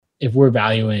if we're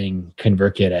valuing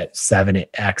ConvertKit at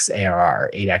 7x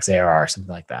ARR, 8x ARR,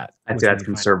 something like that. I'd say that's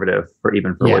conservative for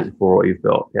what you've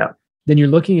built. Yeah. Then you're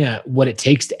looking at what it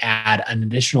takes to add an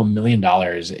additional $1 million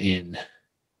in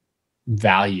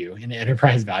value, in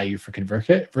enterprise value for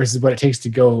ConvertKit versus what it takes to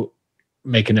go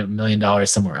making $1 million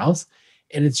somewhere else.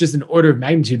 And it's just an order of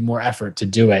magnitude more effort to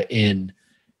do it in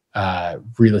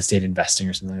real estate investing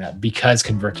or something like that because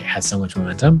ConvertKit has so much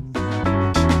momentum.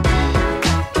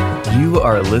 You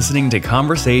are listening to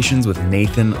Conversations with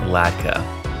Nathan Latka.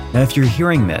 Now, if you're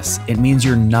hearing this, it means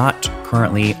you're not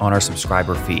currently on our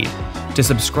subscriber feed. To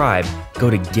subscribe, go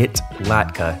to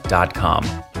getlatka.com.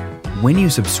 When you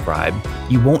subscribe,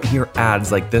 you won't hear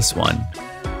ads like this one.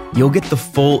 You'll get the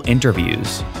full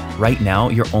interviews. Right now,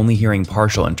 you're only hearing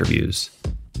partial interviews.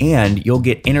 And you'll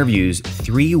get interviews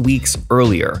 3 weeks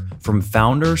earlier from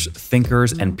founders,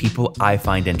 thinkers, and people I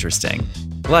find interesting.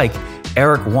 Like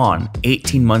Eric Yuan,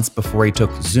 18 months before he took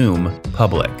Zoom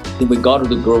public. We got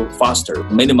to grow faster.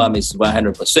 Minimum is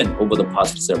 100% over the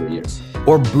past several years.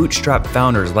 Or bootstrap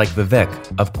founders like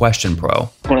Vivek of Question Pro.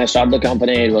 When I started the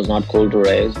company, it was not cool to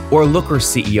raise. Or Looker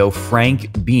CEO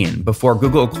Frank Bean before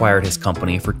Google acquired his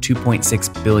company for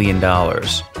 $2.6 billion.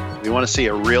 We want to see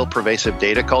a real pervasive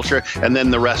data culture, and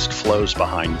then the rest flows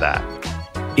behind that.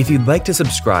 If you'd like to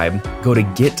subscribe, go to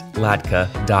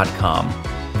getlatka.com.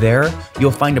 There,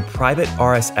 you'll find a private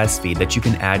RSS feed that you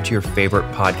can add to your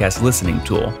favorite podcast listening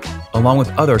tool, along with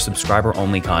other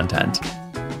subscriber-only content.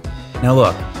 Now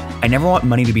look, I never want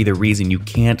money to be the reason you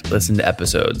can't listen to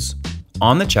episodes.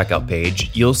 On the checkout page,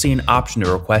 you'll see an option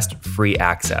to request free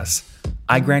access.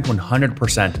 I grant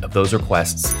 100% of those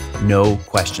requests, no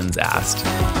questions asked.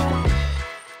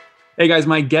 Hey guys,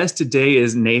 my guest today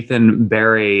is Nathan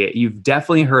Barry. You've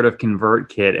definitely heard of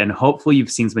ConvertKit, and hopefully you've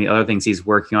seen some of the other things he's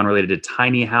working on related to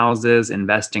tiny houses,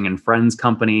 investing in friends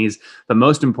companies, but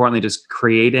most importantly, just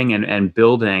creating and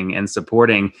building and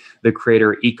supporting the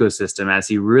creator ecosystem as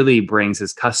he really brings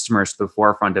his customers to the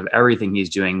forefront of everything he's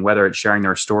doing, whether it's sharing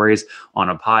their stories on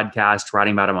a podcast,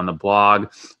 writing about them on the blog,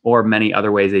 or many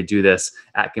other ways they do this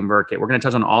at ConvertKit. We're going to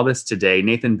touch on all this today.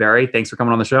 Nathan Barry, thanks for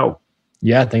coming on the show.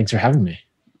 Yeah, thanks for having me.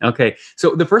 Okay.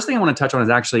 So the first thing I want to touch on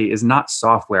is not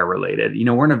software related. You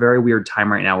know, we're in a very weird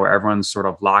time right now where everyone's sort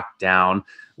of locked down.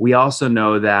 We also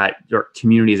know that your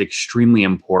community is extremely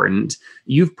important.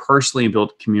 You've personally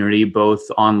built community both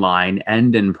online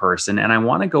and in person. And I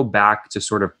want to go back to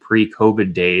sort of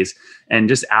pre-COVID days and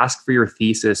just ask for your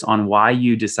thesis on why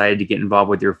you decided to get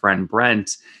involved with your friend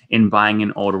Brent in buying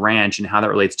an old ranch and how that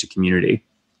relates to community.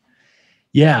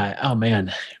 Yeah. Oh,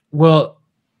 man. Well,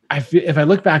 if I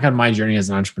look back on my journey as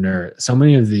an entrepreneur, so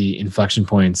many of the inflection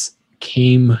points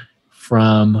came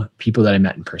from people that I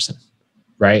met in person,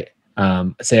 right?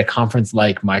 Say a conference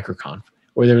like MicroConf,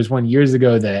 or there was one years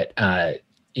ago that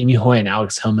Amy Hoy and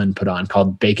Alex Hillman put on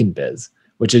called Bacon Biz,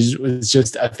 which was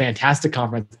just a fantastic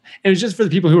conference. And it was just for the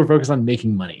people who were focused on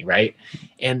making money, right?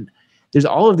 And there's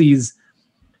all of these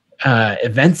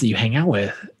events that you hang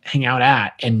out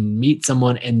at and meet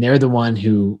someone, and they're the one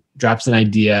who drops an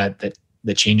idea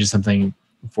that changes something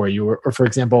for you. Or for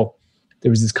example,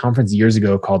 there was this conference years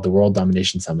ago called the World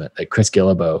Domination Summit that Chris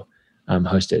Guillebeau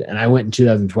hosted. And I went in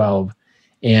 2012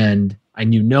 and I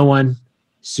knew no one,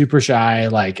 super shy,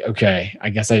 like, okay,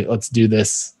 I guess let's do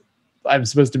this. I'm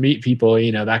supposed to meet people,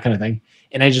 that kind of thing.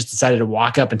 And I just decided to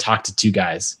walk up and talk to two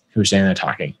guys who were standing there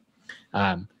talking.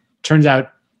 Turns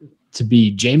out to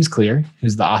be James Clear,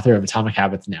 who's the author of Atomic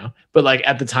Habits now. But like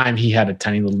at the time he had a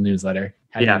tiny little newsletter.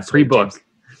 Pre-book.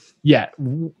 Yeah,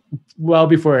 well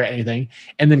before anything.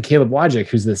 And then Caleb Wojcik,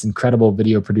 who's this incredible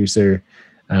video producer.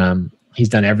 He's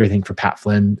done everything for Pat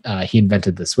Flynn. He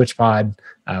invented the SwitchPod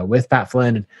with Pat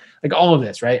Flynn, and like all of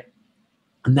this, right?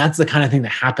 And that's the kind of thing that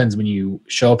happens when you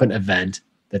show up at an event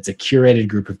that's a curated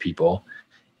group of people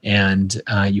and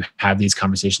you have these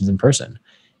conversations in person.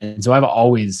 And so I've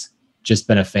always just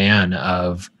been a fan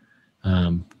of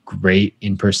great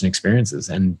in-person experiences.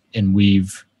 And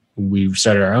we've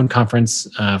started our own conference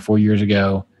 4 years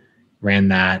ago, ran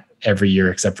that every year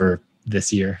except for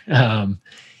this year.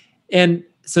 And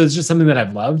so it's just something that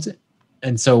I've loved.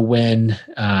 And so when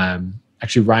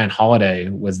actually Ryan Holiday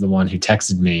was the one who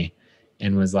texted me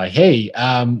and was like, hey,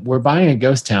 we're buying a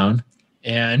ghost town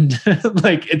and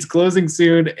like it's closing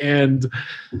soon and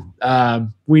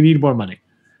we need more money.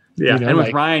 Yeah. And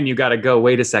with Ryan, you got to go,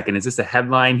 wait a second. Is this a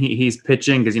headline he's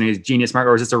pitching? Because, he's genius market,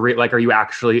 or is this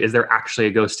is there actually a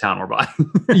ghost town we're buying?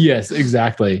 Yes,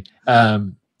 exactly.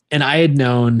 And I had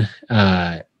known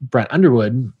Brent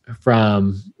Underwood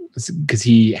because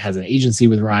he has an agency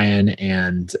with Ryan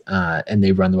and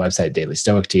they run the website Daily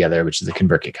Stoic together, which is a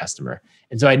ConvertKit customer.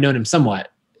 And so I'd known him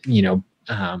somewhat,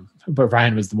 but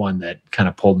Ryan was the one that kind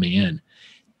of pulled me in.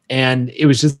 And it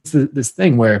was just this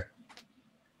thing where,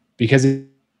 because it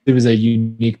was a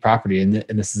unique property, and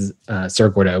this is Cerro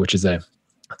Gordo, which is a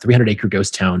 300-acre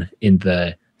ghost town in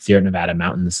the Sierra Nevada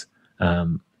mountains.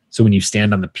 So when you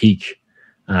stand on the peak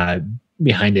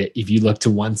behind it, if you look to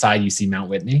one side, you see Mount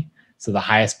Whitney, so the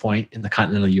highest point in the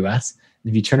continental U.S. And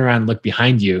if you turn around and look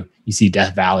behind you, you see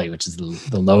Death Valley, which is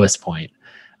the lowest point.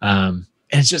 And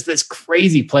it's just this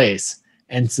crazy place.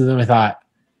 And so then I thought,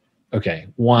 okay,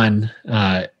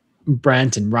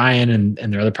 Brent and Ryan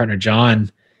and their other partner,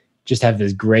 John, just have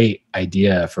this great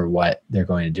idea for what they're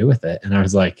going to do with it. And I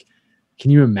was like, can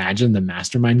you imagine the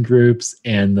mastermind groups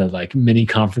and the like mini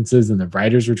conferences and the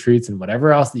writers retreats and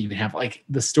whatever else that you can have, like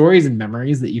the stories and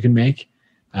memories that you can make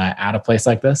at a place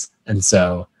like this? And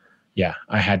so, yeah,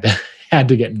 I had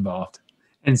to get involved.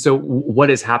 And so what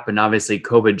has happened? Obviously,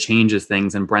 COVID changes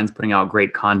things, and Brent's putting out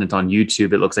great content on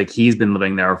YouTube. It looks like he's been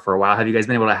living there for a while. Have you guys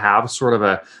been able to have sort of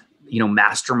a,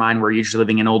 mastermind where you're usually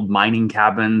living in old mining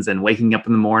cabins and waking up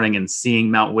in the morning and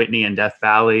seeing Mount Whitney and Death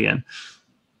Valley? And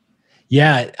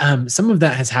yeah, some of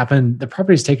that has happened. The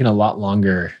property's taken a lot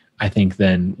longer, I think,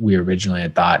 than we originally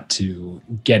had thought to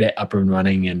get it up and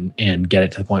running and get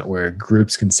it to the point where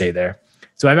groups can stay there.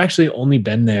 So I've actually only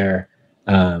been there.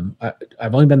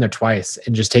 I've only been there twice,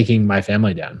 and just taking my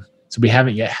family down. So we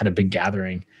haven't yet had a big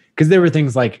gathering, because there were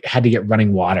things like had to get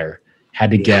running water,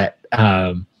 had to get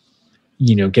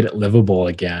get it livable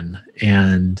again,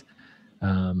 and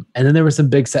then there were some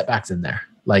big setbacks in there.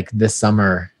 Like this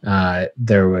summer,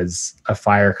 there was a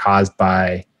fire caused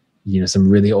by some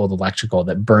really old electrical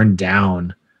that burned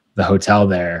down the hotel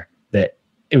there. That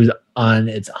it was on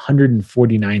its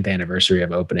 149th anniversary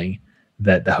of opening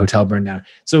that the hotel burned down.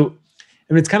 So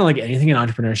I mean, it's kind of like anything in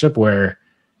entrepreneurship where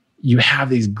you have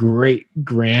these great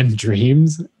grand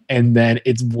dreams, and then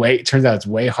it turns out it's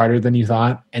way harder than you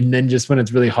thought. And then just when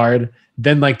it's really hard,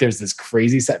 then like there's this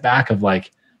crazy setback of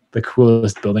like the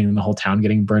coolest building in the whole town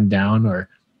getting burned down, or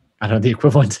I don't know, the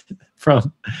equivalent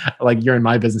from like you're in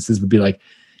my businesses would be like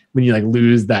when you like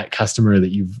lose that customer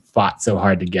that you've fought so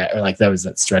hard to get, or like that was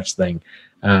that stretch thing.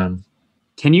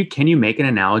 Can you make an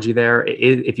analogy there?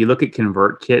 If you look at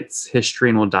ConvertKit's history,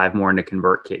 and we'll dive more into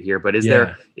ConvertKit here, but is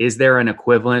there an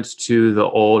equivalent to the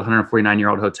old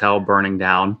 149-year-old hotel burning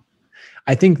down?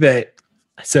 I think that,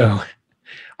 so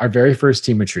our very first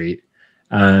team retreat,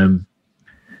 let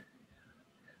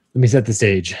me set the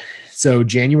stage. So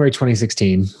January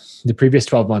 2016, the previous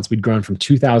 12 months, we'd grown from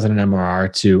 2,000 in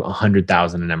MRR to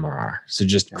 100,000 in MRR. So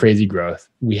just crazy growth.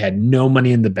 We had no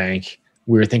money in the bank.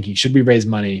 We were thinking, should we raise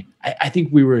money? I think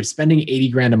we were spending 80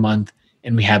 grand a month,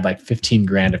 and we had like 15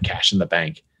 grand of cash in the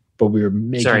bank, but we were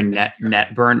making. Sorry,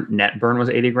 net burn was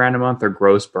 80 grand a month, or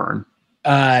gross burn?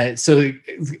 So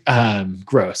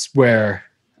gross, where,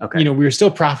 we were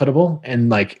still profitable, and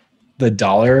like the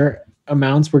dollar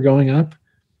amounts were going up.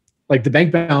 Like the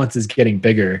bank balance is getting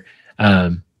bigger.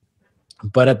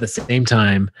 But at the same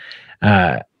time,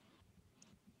 like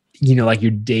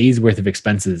your day's worth of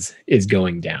expenses is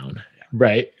going down.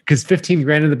 Right. Because 15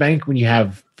 grand in the bank, when you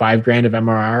have 5 grand of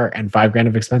MRR and 5 grand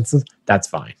of expenses, that's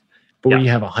fine. But when you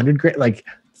have 100 grand, like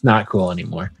it's not cool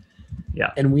anymore.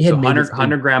 Yeah. And we had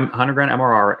 100 grand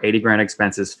MRR, 80 grand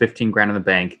expenses, 15 grand in the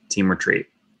bank, team retreat.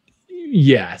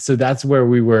 Yeah. So that's where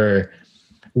we were.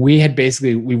 We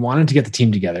wanted to get the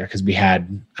team together because we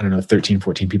had, 13,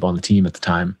 14 people on the team at the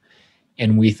time.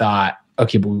 And we thought,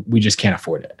 okay, but we just can't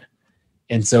afford it.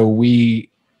 And so we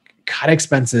cut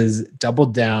expenses,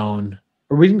 doubled down,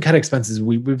 or we didn't cut expenses.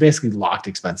 We basically locked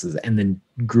expenses and then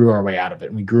grew our way out of it.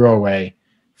 And we grew our way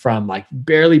from like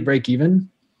barely break even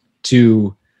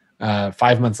to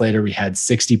 5 months later, we had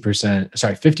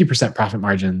 50% profit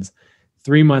margins,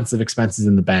 3 months of expenses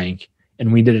in the bank.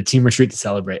 And we did a team retreat to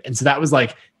celebrate. And so that was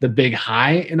like the big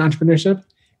high in entrepreneurship.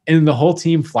 And the whole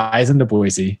team flies into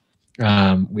Boise.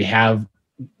 We have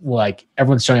like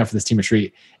everyone's showing up for this team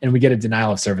retreat, and we get a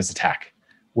denial of service attack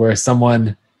where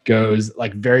someone goes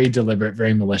like very deliberate,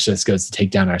 very malicious, goes to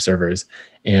take down our servers.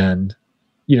 And,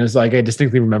 so like I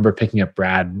distinctly remember picking up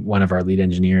Brad, one of our lead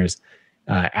engineers,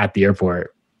 at the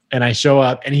airport. And I show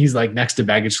up, and he's like next to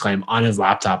baggage claim on his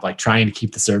laptop, like trying to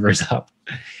keep the servers up.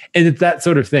 And it's that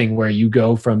sort of thing where you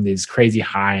go from this crazy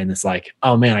high and it's like,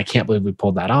 oh man, I can't believe we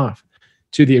pulled that off,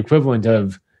 to the equivalent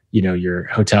of, your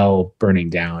hotel burning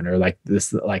down, or like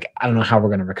this, like, I don't know how we're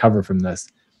going to recover from this.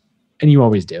 And you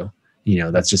always do,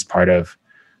 that's just part of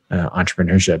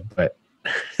entrepreneurship, but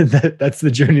that's the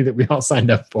journey that we all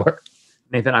signed up for.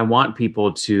 Nathan, I want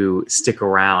people to stick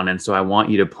around. And so I want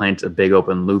you to plant a big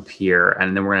open loop here.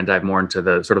 And then we're going to dive more into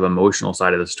the sort of emotional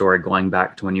side of the story, going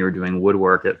back to when you were doing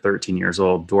woodwork at 13 years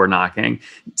old, door knocking.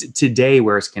 Today,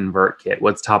 where's ConvertKit?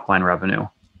 What's top line revenue?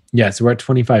 Yeah, so we're at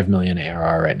 25 million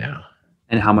ARR right now.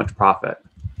 And how much profit?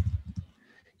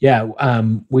 Yeah,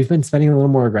 we've been spending a little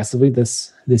more aggressively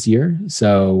this year.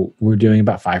 So we're doing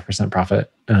about 5% profit.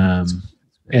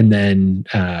 And then,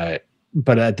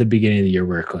 but at the beginning of the year,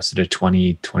 we're closer to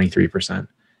 23%.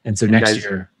 And so next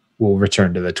year, we'll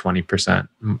return to the 20%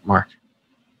 mark.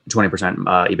 20%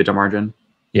 EBITDA margin?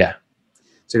 Yeah.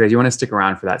 So guys, you want to stick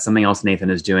around for that. Something else Nathan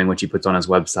is doing, which he puts on his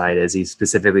website, is he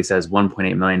specifically says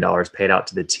 $1.8 million paid out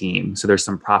to the team. So there's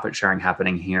some profit sharing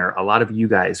happening here. A lot of you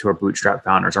guys who are bootstrap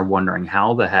founders are wondering,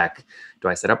 how the heck do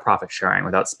I set up profit sharing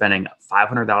without spending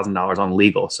 $500,000 on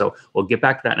legal? So we'll get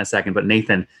back to that in a second. But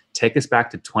Nathan, take us back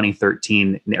to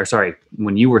 2013, or sorry,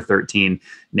 when you were 13,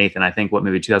 Nathan, I think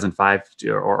maybe 2005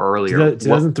 or earlier?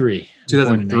 2003.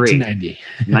 2003. 1990.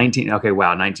 19. Okay.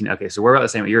 Wow. 19. Okay. So we're about the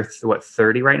same. You're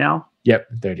 30 right now? Yep.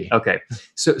 30. Okay.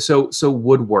 So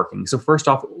woodworking. So first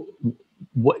off,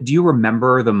 what do you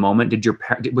remember the moment?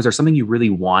 Was there something you really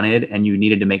wanted and you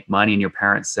needed to make money and your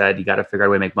parents said, you got to figure out a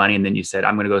way to make money? And then you said,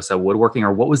 I'm going to go sell woodworking,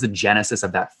 or what was the genesis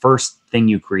of that first thing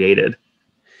you created?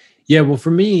 Yeah. Well,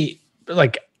 for me,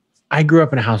 I grew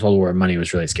up in a household where money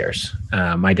was really scarce.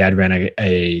 My dad ran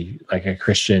a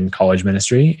Christian college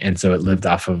ministry. And so it lived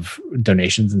off of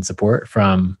donations and support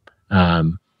from,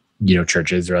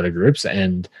 churches or other groups.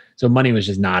 And so money was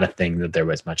just not a thing that there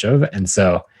was much of. And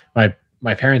so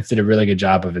my parents did a really good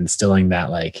job of instilling that,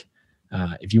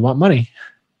 if you want money,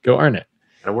 go earn it.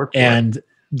 Gotta work for and it.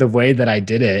 The way that I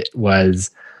did it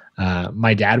was,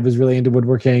 my dad was really into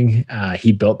woodworking.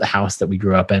 He built the house that we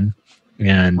grew up in.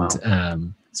 And, wow.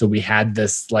 So we had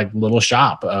this little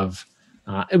shop of,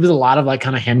 it was a lot of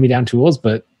kind of hand-me-down tools,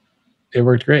 but it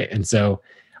worked great. And so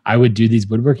I would do these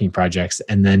woodworking projects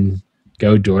and then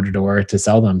go door to door to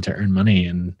sell them to earn money.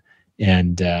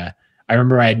 And I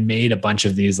remember I had made a bunch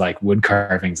of these wood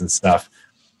carvings and stuff,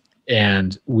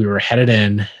 and we were headed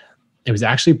in. It was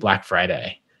actually Black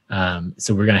Friday.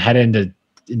 So we're going to head into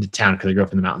town because I grew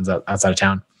up in the mountains outside of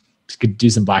town. Could do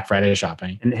some Black Friday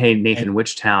shopping. And hey, Nathan,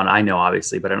 which town? I know,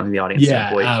 obviously, but I don't think the audience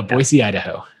knows. Boise,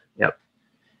 Idaho. Yep.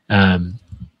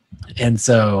 And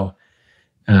so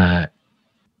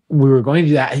we were going to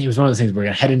do that. And it was one of those things we're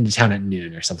going to head into town at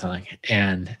noon or something like that.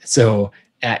 And so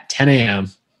at 10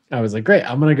 a.m., I was like, great,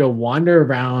 I'm going to go wander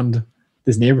around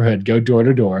this neighborhood, go door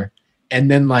to door, and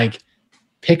then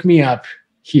pick me up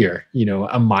here,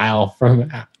 a mile from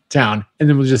town. And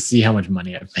then we'll just see how much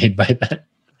money I've made by then.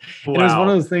 Wow. It was one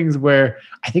of those things where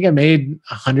I think I made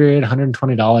 $100,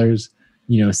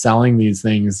 $120, selling these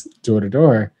things door to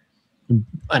door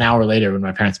an hour later when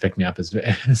my parents picked me up as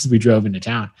we drove into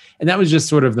town. And that was just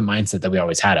sort of the mindset that we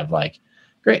always had of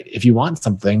great, if you want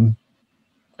something,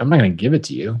 I'm not going to give it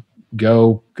to you.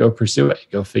 Go pursue it.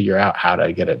 Go figure out how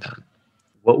to get it done.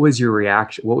 What was your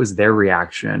reaction? What was their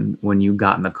reaction when you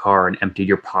got in the car and emptied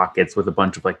your pockets with a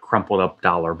bunch of crumpled up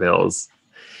dollar bills?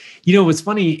 What's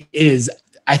funny is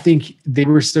I think they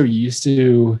were so used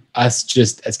to us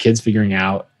just as kids figuring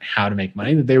out how to make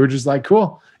money that they were just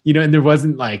cool, and there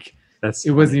wasn't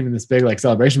wasn't even this big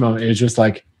celebration moment. It was just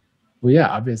well, yeah,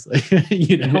 obviously,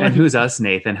 And who's us,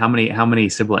 Nathan? How many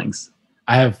siblings?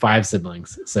 I have 5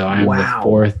 siblings. So I'm the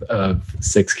fourth of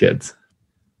 6 kids.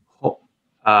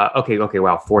 Okay.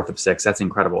 Wow. 4th of 6. That's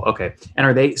incredible. Okay. And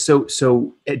are they, so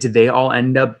did they all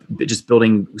end up just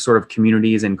building sort of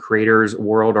communities and creators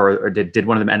world, or did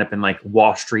one of them end up in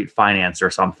Wall Street finance or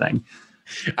something?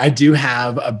 I do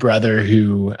have a brother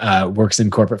who works in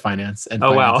corporate finance and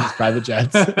finances private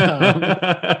jets.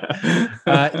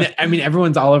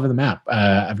 Everyone's all over the map.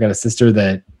 I've got a sister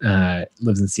that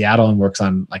lives in Seattle and works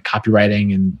on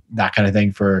copywriting and that kind of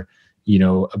thing for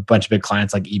a bunch of big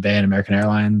clients like eBay and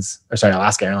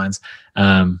Alaska Airlines.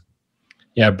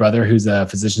 A brother who's a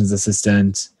physician's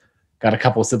assistant, got a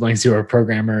couple of siblings who are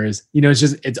programmers.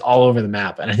 It's all over the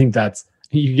map. And I think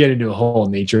you get into a whole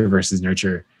nature versus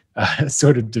nurture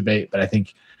sort of debate. But I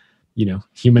think,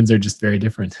 humans are just very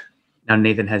different. Now,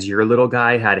 Nathan, has your little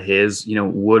guy had his,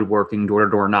 woodworking,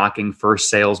 door-to-door knocking first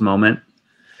sales moment?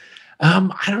 I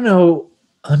don't know.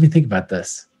 Let me think about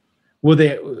this. Well,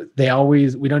 they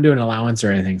always, we don't do an allowance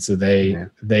or anything. So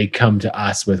they come to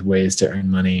us with ways to earn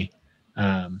money.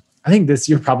 I think this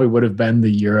year probably would have been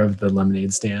the year of the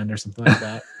lemonade stand or something like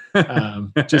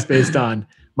that. Just based on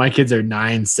my kids are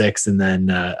 9, 6, and then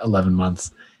 11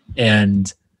 months.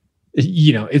 And,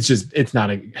 it's not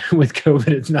with COVID,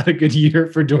 it's not a good year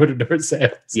for door-to-door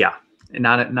sales. Yeah.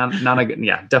 Not a good,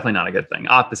 definitely not a good thing.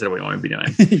 Opposite of what you want to be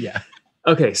doing. Yeah.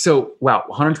 Okay, so wow,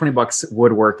 $120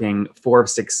 woodworking, 4 of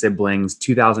 6 siblings,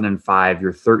 2005,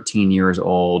 you're 13 years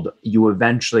old. You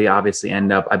eventually obviously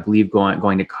end up, I believe,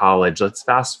 going to college. Let's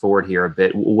fast forward here a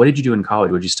bit. What did you do in college?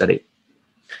 What did you study?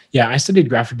 Yeah, I studied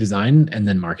graphic design and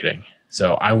then marketing.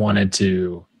 So I wanted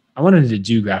to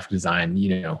do graphic design,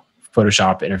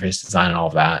 Photoshop, interface design, and all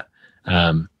of that.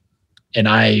 And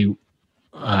I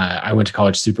went to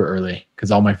college super early because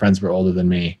all my friends were older than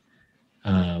me.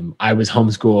 I was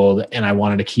homeschooled and I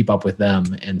wanted to keep up with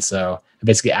them. And so I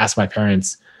basically asked my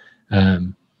parents,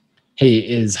 hey,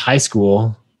 is high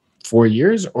school 4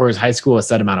 years or is high school a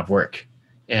set amount of work?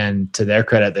 And to their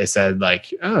credit, they said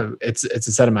oh, it's a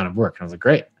set amount of work. And I was like,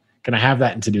 great. Can I have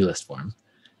that in to-do list form?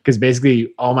 Because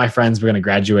basically all my friends were going to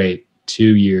graduate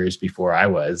 2 years before I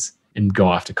was and go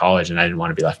off to college, and I didn't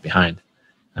want to be left behind.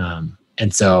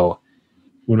 And so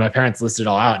when my parents listed it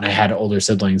all out, and I had older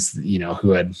siblings,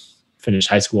 who had finished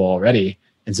high school already,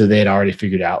 and so they had already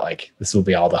figured out this will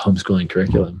be all the homeschooling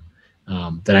curriculum.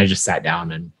 Then I just sat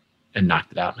down and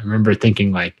knocked it out. I remember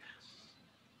thinking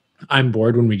I'm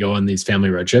bored when we go on these family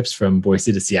road trips from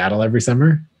Boise to Seattle every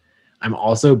summer. I'm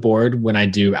also bored when I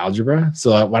do algebra.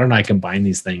 So why don't I combine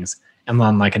these things? And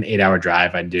on an 8-hour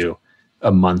drive, I'd do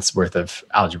a month's worth of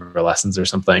algebra lessons or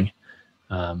something.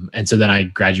 And so then I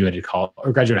graduated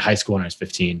high school when I was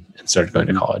 15 and started going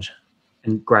to college.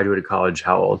 And graduated college,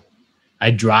 how old? I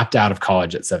dropped out of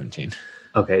college at 17.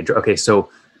 Okay. So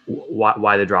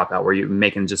why the dropout? Were you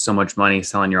making just so much money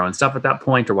selling your own stuff at that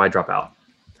point, or why drop out?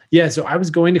 Yeah. So I was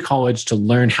going to college to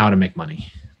learn how to make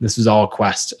money. This was all a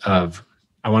quest of,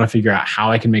 I want to figure out how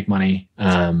I can make money,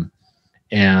 and,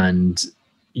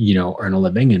 earn a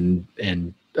living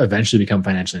and eventually become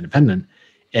financially independent.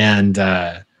 And,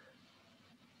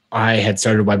 I had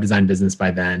started a web design business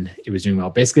by then. It was doing well.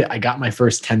 Basically, I got my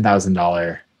first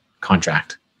 $10,000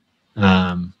 contract.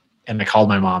 And I called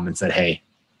my mom and said, hey,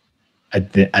 I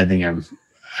think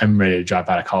I'm ready to drop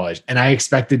out of college. And I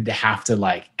expected to have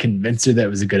to convince her that it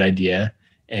was a good idea.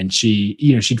 And she,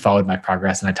 she'd followed my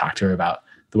progress, and I talked to her about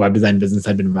the web design business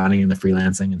I'd been running and the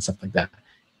freelancing and stuff like that.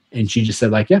 And she just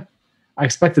said yeah, I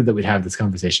expected that we'd have this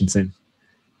conversation soon.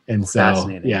 And so,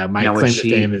 yeah, my claim to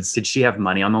fame is... Did she have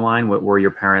money on the line? Were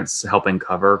your parents helping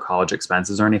cover college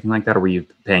expenses or anything like that? Or were you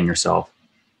paying yourself?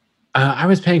 I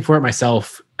was paying for it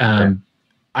myself. Okay.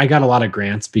 I got a lot of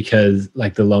grants because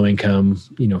the low income,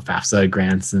 FAFSA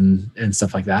grants and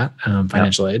stuff like that,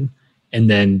 financial aid. And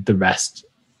then the rest,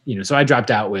 so I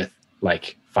dropped out with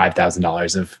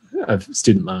 $5,000 of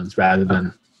student loans rather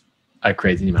than a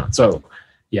crazy amount. So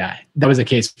yeah, that was a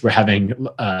case where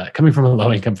coming from a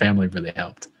low income family really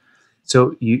helped.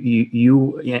 So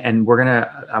and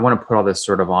I want to put all this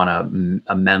sort of on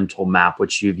a mental map,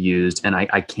 which you've used, and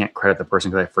I can't credit the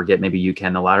person because I forget, maybe you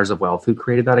can, the Ladders of Wealth. Who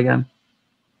created that again?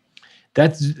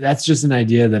 That's just an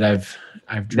idea that I've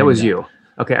That was you.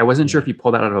 Okay. I wasn't sure if you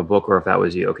pulled that out of a book or if that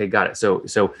was you. Okay. Got it.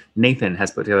 So Nathan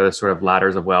has put together this sort of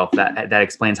Ladders of Wealth that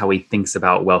explains how he thinks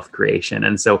about wealth creation.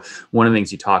 And so one of the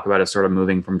things you talk about is sort of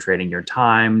moving from trading your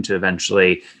time to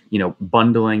eventually,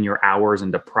 bundling your hours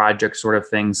into project sort of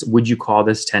things. Would you call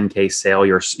this 10K sale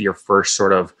your first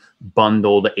sort of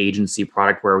bundled agency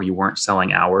product where you weren't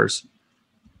selling hours?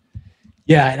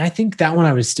 Yeah. And I think that one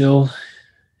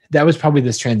that was probably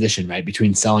this transition, right,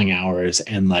 between selling hours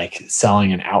and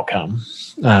selling an outcome.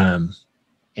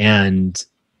 And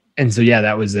so, yeah,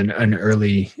 that was an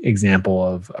early example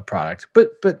of a product,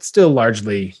 but still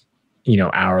largely,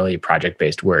 hourly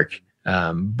project-based work.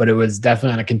 But it was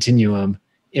definitely on a continuum.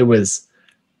 It was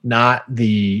not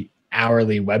the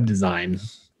hourly web design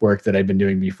work that I'd been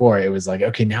doing before. It was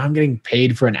okay, now I'm getting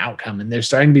paid for an outcome. And there's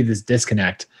starting to be this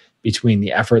disconnect between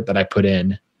the effort that I put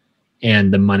in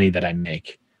and the money that I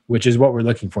make, which is what we're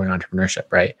looking for in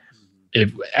entrepreneurship, right?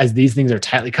 As these things are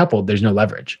tightly coupled, there's no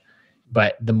leverage.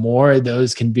 But the more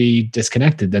those can be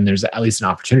disconnected, then there's at least an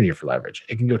opportunity for leverage.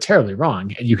 It can go terribly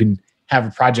wrong, and you can have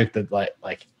a project that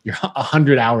like you're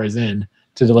 100 hours in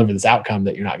to deliver this outcome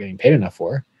that you're not getting paid enough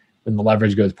for when the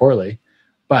leverage goes poorly.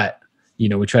 But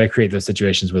we try to create those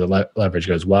situations where the leverage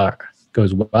goes well,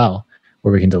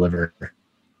 where we can deliver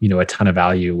a ton of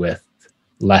value with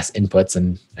less inputs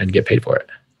and get paid for it.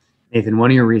 Nathan,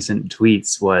 one of your recent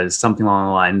tweets was something along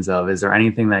the lines of, is there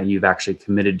anything that you've actually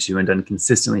committed to and done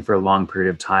consistently for a long period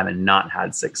of time and not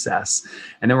had success?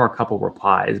 And there were a couple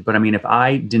replies, but I mean, if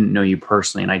I didn't know you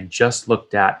personally and I just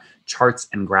looked at charts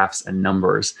and graphs and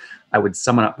numbers, I would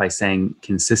sum it up by saying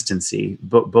consistency,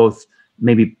 but both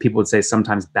maybe people would say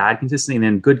sometimes bad consistency and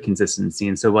then good consistency.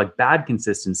 And so bad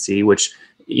consistency, which,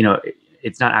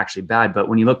 it's not actually bad, but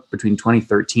when you look between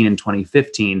 2013 and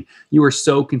 2015, you were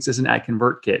so consistent at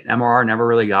ConvertKit. MRR never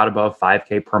really got above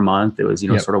 5K per month. It was,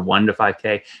 sort of 1 to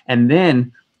 5K. And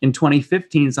then in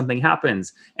 2015, something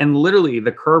happens, and literally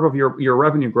the curve of your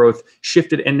revenue growth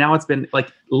shifted, and now it's been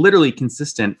like literally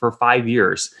consistent for 5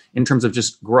 years in terms of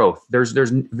just growth. There's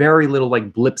very little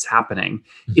like blips happening.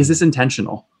 Is this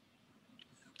intentional?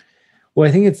 Well,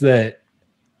 I think it's that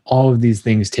all of these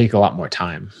things take a lot more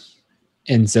time,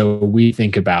 and so we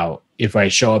think about, if I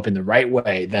show up in the right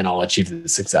way, then I'll achieve the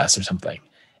success or something,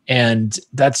 and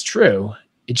that's true.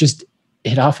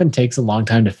 It often takes a long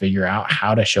time to figure out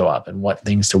how to show up and what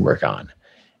things to work on.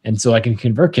 And so like in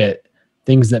ConvertKit,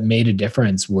 things that made a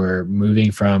difference were moving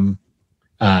from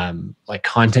like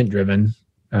content driven,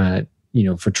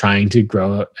 for trying to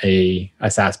grow a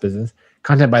SaaS business.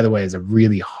 Content, by the way, is a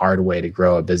really hard way to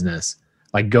grow a business.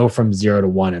 Like go from 0 to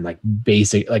 1 and like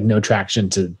basic, like no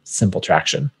traction to simple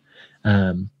traction.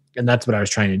 And that's what I was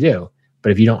trying to do.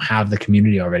 But if you don't have the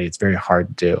community already, it's very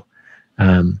hard to do.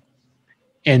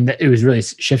 And it was really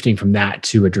shifting from that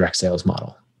to a direct sales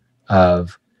model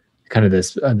of kind of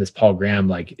this Paul Graham,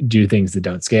 like do things that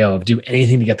don't scale, of do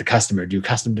anything to get the customer, do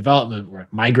custom development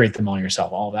work, migrate them all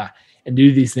yourself, all of that, and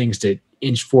do these things to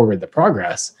inch forward the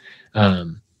progress.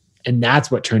 And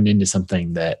that's what turned into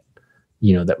something that,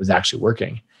 that was actually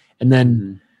working. And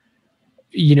then,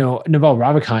 Naval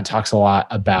Ravikant talks a lot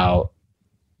about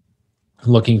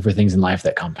looking for things in life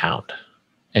that compound.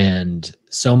 And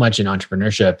so much in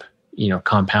entrepreneurship,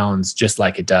 compounds just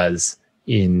like it does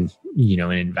in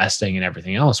investing and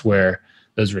everything else, where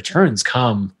those returns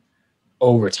come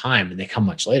over time and they come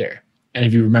much later. And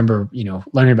if you remember,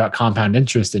 learning about compound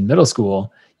interest in middle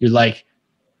school, you're like,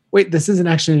 wait, this isn't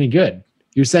actually any good.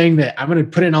 You're saying that I'm going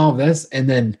to put in all of this, and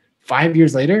then 5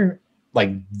 years later,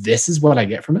 like this is what I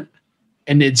get from it.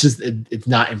 And it's just, it's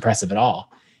not impressive at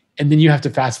all. And then you have to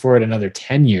fast forward another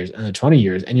 10 years, another 20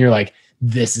 years, and you're like,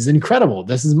 this is incredible.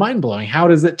 This is mind blowing. How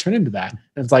does it turn into that?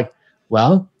 And it's like,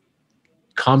 well,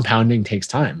 compounding takes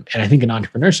time. And I think in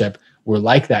entrepreneurship, we're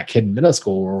like that kid in middle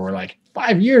school where we're like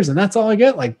 5 years and that's all I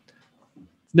get. Like,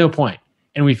 no point.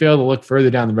 And we fail to look further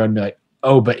down the road and be like,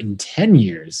 oh, but in 10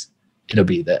 years, it'll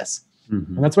be this.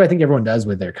 Mm-hmm. And that's what I think everyone does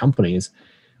with their companies,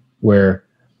 where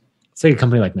say a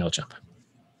company like MailChimp.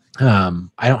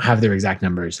 I don't have their exact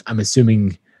numbers. I'm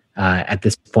assuming at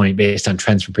this point, based on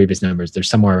trends from previous numbers, there's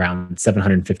somewhere around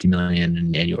 750 million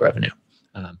in annual revenue.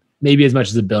 Maybe as much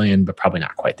as $1 billion, but probably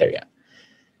not quite there yet.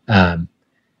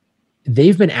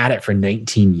 They've been at it for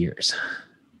 19 years.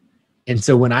 And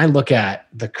so when I look at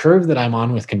the curve that I'm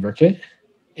on with ConvertKit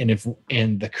and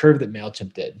the curve that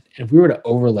MailChimp did, and if we were to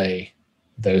overlay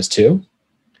those two,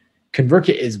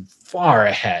 ConvertKit is far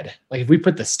ahead. Like if we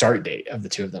put the start date of the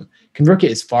two of them, ConvertKit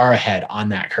is far ahead on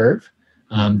that curve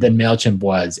than MailChimp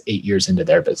was 8 years into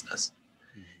their business.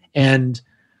 And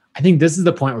I think this is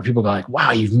the point where people go like,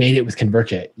 wow, you've made it with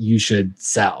ConvertKit. You should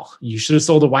sell. You should have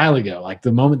sold a while ago. Like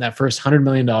the moment that first $100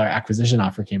 million acquisition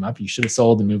offer came up, you should have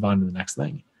sold and move on to the next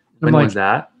thing. When was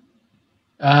that?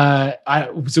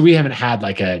 So we haven't had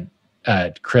like a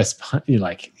crisp,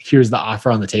 like here's the offer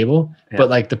on the table, but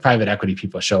like the private equity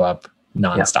people show up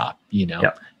nonstop,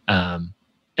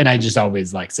 and I just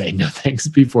always like say no thanks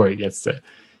before it gets to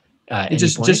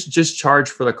just charge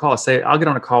for the call. Say I'll get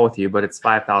on a call with you, but it's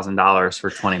 $5,000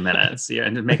 for 20 minutes. Yeah,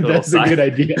 and make a little. That's a good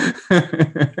idea.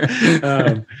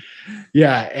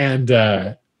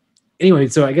 Anyway,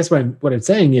 so I guess what I'm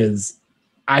saying is,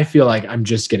 I feel like I'm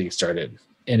just getting started,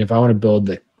 and if I want to build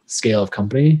the scale of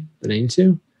company that I need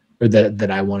to, or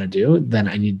that I want to do, then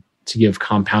I need to give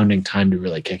compounding time to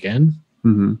really kick in.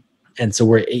 Mm-hmm. And so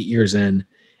we're 8 years in,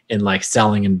 and like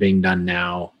selling and being done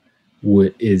now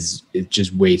it's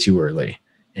just way too early.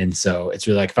 And so it's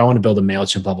really like, if I want to build a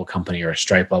MailChimp level company or a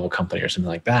Stripe level company or something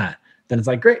like that, then it's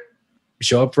like, great,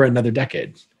 show up for another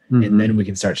decade. Mm-hmm. And then we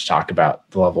can start to talk about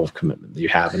the level of commitment that you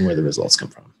have and where the results come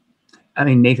from. I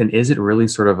mean, Nathan, is it really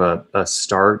sort of a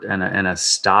start and a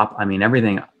stop? I mean,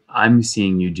 everything I'm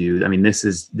seeing you do, I mean, this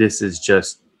is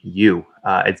just you.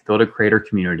 It's build a creator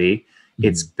community.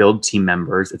 It's build team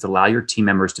members. It's allow your team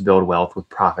members to build wealth with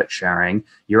profit sharing.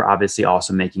 You're obviously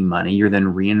also making money. You're then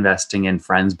reinvesting in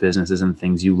friends, businesses, and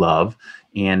things you love.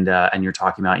 And you're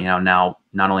talking about, now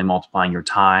not only multiplying your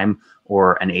time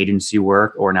or an agency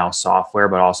work or now software,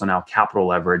 but also now capital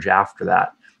leverage after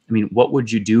that. I mean, what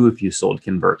would you do if you sold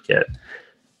ConvertKit?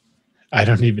 I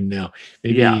don't even know.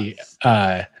 Maybe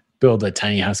build a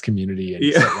tiny house community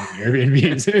and start running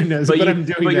Airbnbs. Who knows? But I'm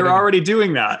doing. But you're already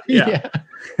doing that. Yeah.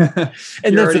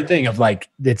 And that's the thing of like,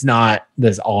 it's not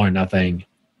this all or nothing.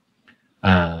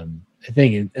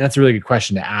 thing, and that's a really good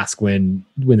question to ask when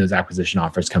those acquisition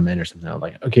offers come in or something. I'm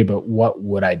like, okay, but what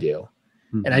would I do?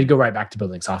 Mm-hmm. And I'd go right back to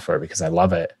building software because I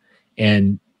love it.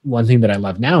 And one thing that I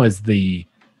love now is the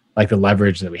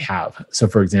leverage that we have. So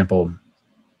for example,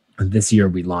 this year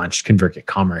we launched ConvertKit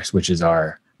Commerce, which is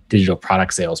our digital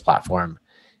product sales platform.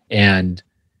 And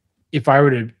if I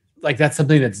were to, that's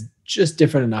something that's just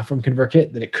different enough from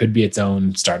ConvertKit that it could be its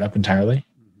own startup entirely.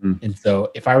 Mm-hmm. And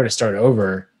so if I were to start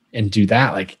over and do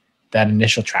that, that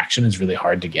initial traction is really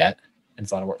hard to get. And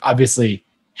it's a lot of work. Obviously,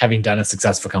 having done a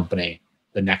successful company,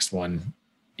 the next one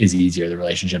is easier. The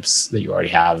relationships that you already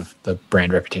have, the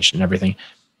brand reputation and everything.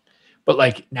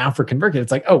 But now for ConvertKit,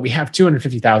 it's we have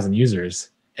 250,000 users.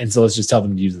 And so let's just tell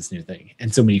them to use this new thing.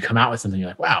 And so when you come out with something, you're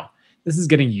like, wow, this is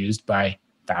getting used by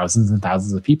thousands and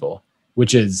thousands of people,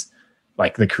 which is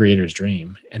the creator's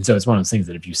dream. And so it's one of those things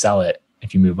that if you sell it,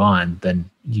 if you move on, then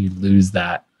you lose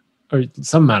that or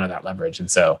some amount of that leverage.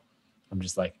 And so I'm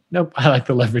just nope, I like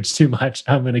the leverage too much.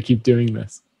 I'm going to keep doing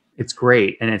this. It's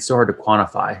great. And it's so hard to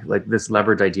quantify. This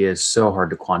leverage idea is so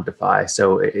hard to quantify.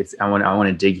 So I want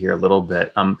to dig here a little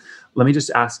bit. Let me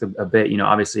just ask a bit,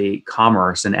 obviously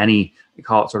commerce and any, we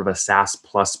call it sort of a SaaS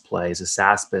plus play, is a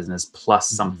SaaS business plus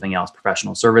something else,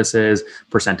 professional services,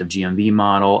 percent of GMV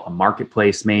model, a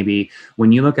marketplace maybe.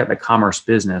 When you look at the commerce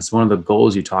business, one of the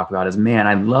goals you talk about is, man,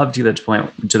 I'd love to the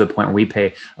point where we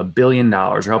pay $1 billion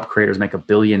or help creators make $1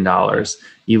 billion.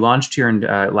 You launched here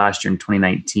last year in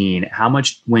 2019. How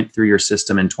much went through your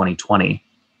system in 2020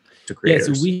 to creators?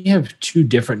 Yeah, so we have two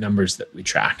different numbers that we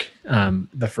track.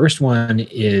 The first one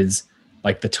is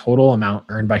the total amount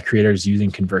earned by creators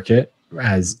using ConvertKit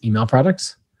as email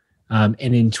products. And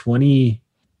in beginning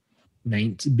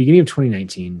of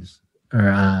 2019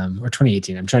 or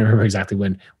 2018, I'm trying to remember exactly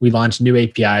when, we launched new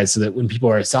APIs so that when people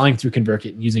are selling through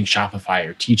ConvertKit using Shopify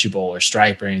or Teachable or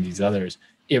Stripe or any of these others,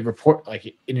 it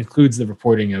includes the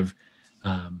reporting of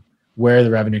where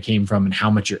the revenue came from and how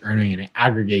much you're earning, and it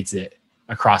aggregates it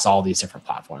across all these different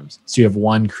platforms. So you have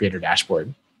one creator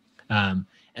dashboard. And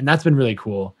that's been really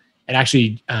cool. And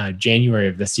actually, January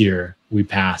of this year, we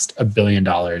passed $1 billion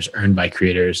earned by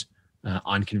creators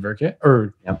on ConvertKit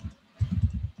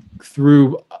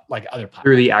through other platforms.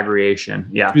 Through the aggregation.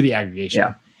 Yeah. Through the aggregation.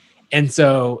 Yeah. And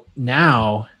so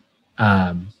now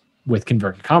with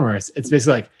ConvertKit Commerce, it's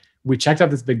basically we checked out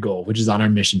this big goal, which is on our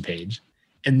mission page.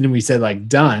 And then we said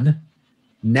done.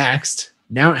 Next,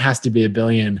 now it has to be $1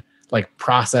 billion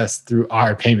processed through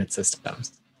our payment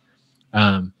systems.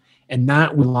 And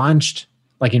that we launched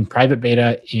in private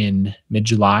beta in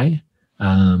mid-July.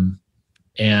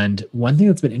 And one thing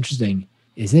that's been interesting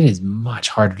is it is much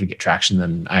harder to get traction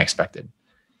than I expected.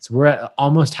 So we're at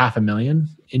almost 500,000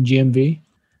 in GMV.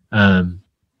 And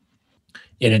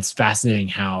it's fascinating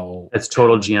how... That's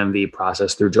total GMV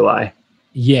processed through July.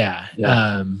 Yeah.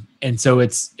 And so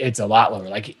it's a lot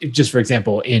lower. Just for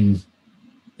example, in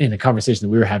the conversation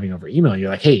that we were having over email, you're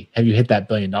like, hey, have you hit that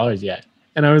 $1 billion yet?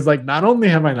 And I was like, not only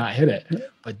have I not hit it,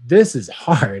 but this is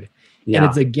hard. Yeah. And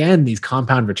it's, again, these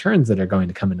compound returns that are going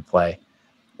to come into play.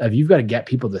 You've got to get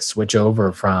people to switch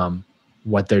over from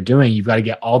what they're doing. You've got to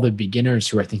get all the beginners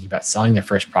who are thinking about selling their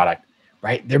first product,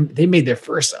 right? They made their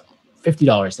first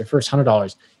 $50, their first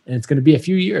 $100, and it's going to be a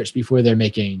few years before they're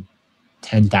making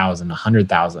 10,000,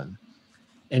 100,000.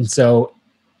 And so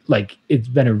it's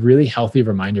been a really healthy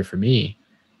reminder for me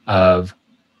of,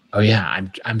 oh yeah,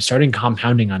 I'm starting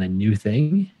compounding on a new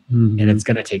thing, and it's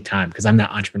going to take time because I'm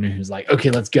that entrepreneur who's okay,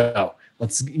 let's go.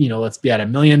 Let's be at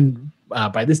 1 million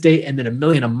by this date, and then 1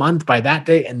 million a month by that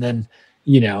date. And then,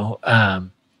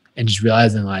 and just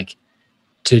realizing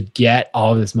to get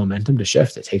all of this momentum to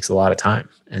shift, it takes a lot of time.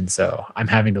 And so I'm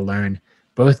having to learn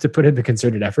both to put in the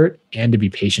concerted effort and to be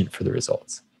patient for the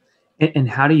results. And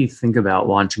how do you think about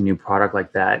launching a new product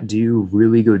like that? Do you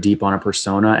really go deep on a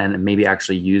persona and maybe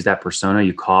actually use that persona?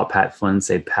 You call Pat Flynn,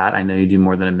 say, Pat, I know you do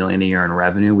more than $1 million a year in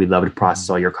revenue. We'd love to process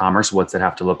all your commerce. What's it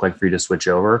have to look like for you to switch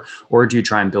over? Or do you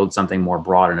try and build something more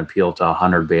broad and appeal to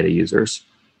 100 beta users?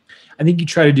 I think you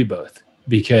try to do both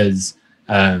because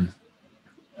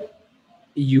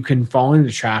you can fall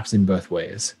into traps in both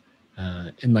ways.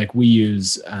 And we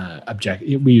use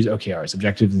OKRs,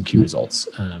 objectives and key results,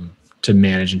 to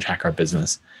manage and track our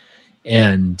business.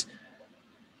 And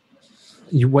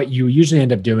what you usually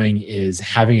end up doing is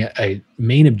having a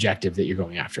main objective that you're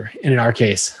going after. And in our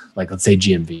case, let's say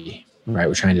GMV, right?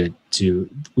 We're trying we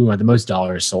want the most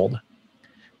dollars sold.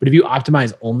 But if you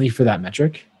optimize only for that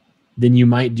metric, then you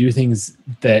might do things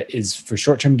that is for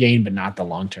short-term gain, but not the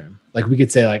long-term. We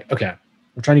could say okay,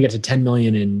 we're trying to get to 10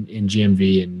 million in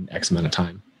GMV in X amount of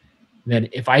time. Then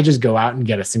if I just go out and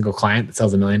get a single client that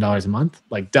sells $1 million a month,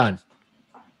 done.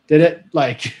 Did it,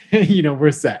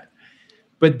 we're set.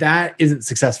 but that isn't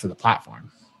success for the platform.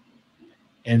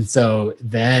 And so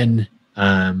then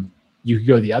you could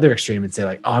go the other extreme and say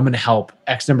like, oh, I'm going to help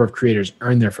X number of creators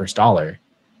earn their first dollar.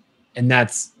 And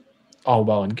that's all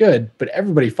well and good, but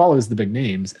everybody follows the big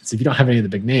names. So if you don't have any of the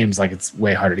big names, like it's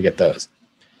way harder to get those.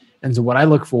 And so what I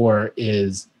look for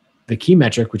is the key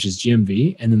metric, which is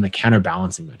GMV, and then the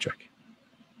counterbalancing metric.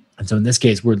 And so in this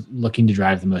case, we're looking to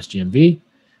drive the most GMV.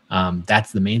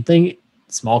 That's the main thing.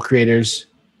 Small creators,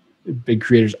 big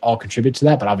creators all contribute to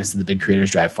that, but obviously the big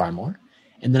creators drive far more.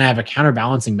 And then I have a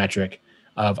counterbalancing metric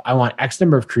of I want X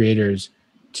number of creators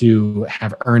to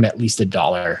have earned at least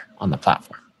 $1 on the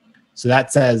platform. So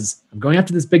that says I'm going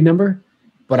after this big number,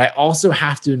 but I also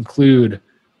have to include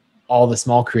all the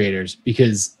small creators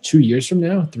because 2 years from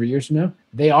now, 3 years from now,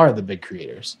 they are the big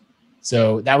creators.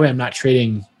 So that way I'm not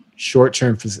trading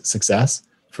short-term success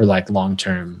for like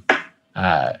long-term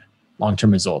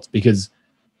results, because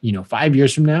 5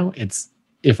 years from now, it's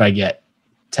if I get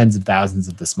tens of thousands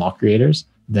of the small creators,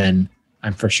 then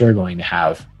I'm for sure going to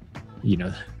have,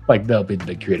 they'll be the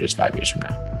big creators 5 years from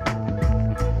now.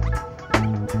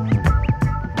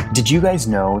 Did you guys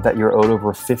know that you're owed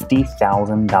over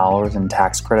 $50,000 in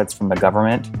tax credits from the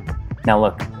government? Now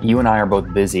look, you and I are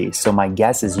both busy, so my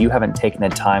guess is you haven't taken the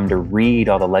time to read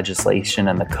all the legislation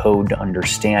and the code to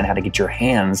understand how to get your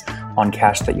hands on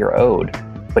cash that you're owed.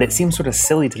 But it seems sort of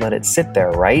silly to let it sit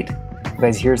there, right?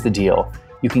 Guys, here's the deal.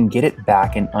 You can get it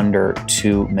back in under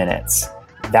 2 minutes.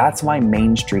 That's why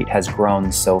Main Street has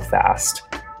grown so fast.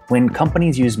 When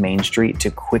companies use Main Street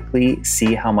to quickly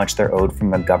see how much they're owed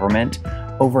from the government,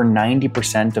 over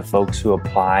 90% of folks who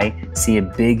apply see a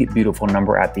big, beautiful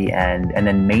number at the end, and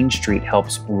then Main Street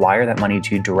helps wire that money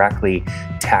to you directly,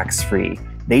 tax-free.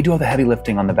 They do all the heavy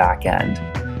lifting on the back end.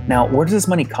 Now, where does this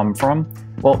money come from?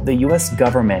 Well, the US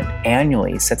government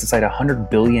annually sets aside $100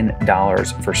 billion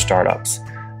for startups.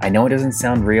 I know it doesn't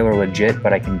sound real or legit,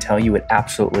 but I can tell you it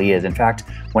absolutely is. In fact,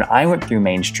 when I went through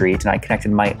Main Street and I connected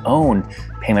my own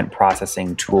payment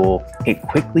processing tool, it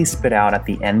quickly spit out at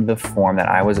the end of the form that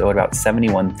I was owed about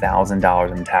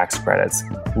 $71,000 in tax credits.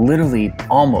 Literally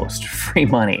almost free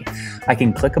money. I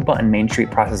can click a button, Main Street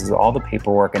processes all the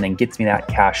paperwork and then gets me that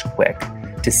cash quick.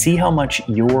 To see how much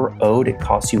you're owed, it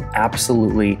costs you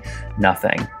absolutely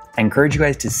nothing. I encourage you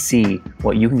guys to see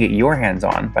what you can get your hands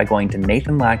on by going to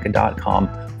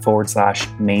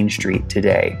nathanlatka.com/Main Street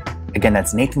today. Again,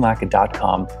 that's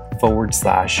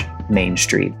nathanlatka.com/Main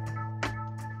Street.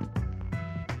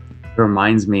 It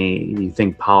reminds me, you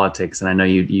think politics, and I know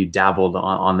you dabbled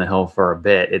on the Hill for a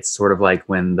bit. It's sort of like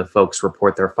when the folks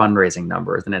report their fundraising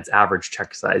numbers and it's average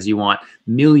check size. You want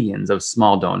millions of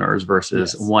small donors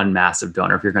versus one massive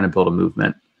donor if you're going to build a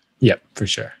movement. Yep, for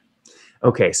sure.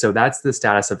 Okay, so that's the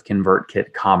status of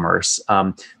ConvertKit Commerce.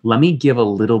 Let me give a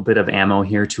little bit of ammo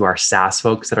here to our SaaS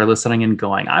folks that are listening and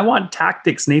going, I want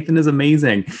tactics. Nathan is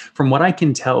amazing. From what I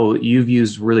can tell, you've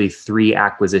used really 3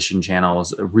 acquisition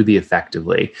channels really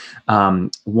effectively.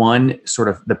 One, sort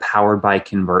of the powered by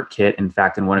ConvertKit. In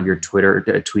fact, in one of your Twitter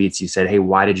tweets, you said, hey,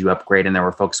 why did you upgrade? And there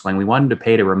were folks going, we wanted to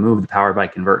pay to remove the powered by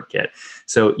ConvertKit.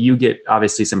 So you get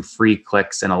obviously some free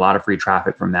clicks and a lot of free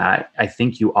traffic from that. I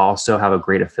think you also have a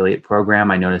great affiliate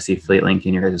program. I noticed the affiliate link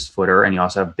in your guys' footer, and you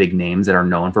also have big names that are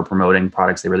known for promoting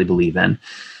products they really believe in.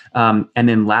 And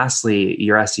then lastly,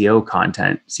 your SEO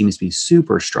content seems to be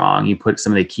super strong. You put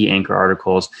some of the key anchor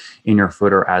articles in your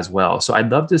footer as well. So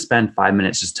I'd love to spend 5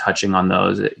 minutes just touching on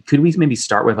those. Could we maybe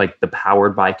start with like the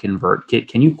powered by ConvertKit?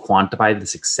 Can you quantify the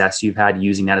success you've had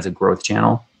using that as a growth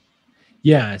channel?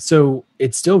 Yeah, so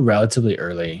it's still relatively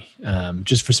early.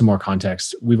 Just for some more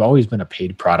context, we've always been a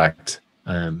paid product,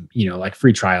 like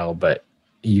free trial, but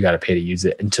you got to pay to use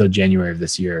it until January of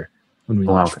this year when we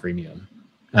launched freemium.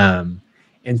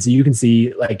 And so you can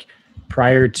see like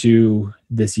prior to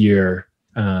this year,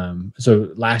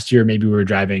 so last year, maybe we were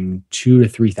driving 2,000 to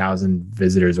 3,000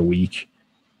 visitors a week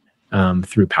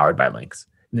through Powered by Links.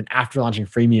 And then after launching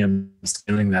freemium,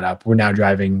 scaling that up, we're now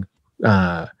driving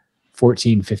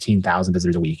 14,000, 15,000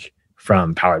 visitors a week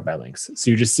from Powered by Links. So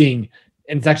you're just seeing,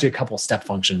 and it's actually a couple step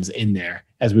functions in there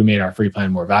as we made our free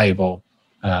plan more valuable,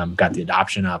 got the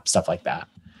adoption up, stuff like that.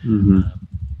 Mm-hmm.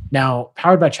 Now,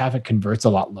 Powered by traffic converts a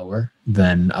lot lower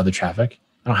than other traffic.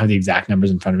 I don't have the exact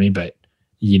numbers in front of me, but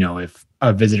if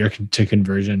a visitor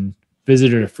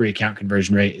to free account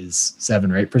conversion rate is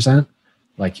 7 or 8%,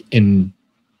 like in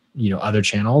other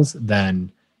channels,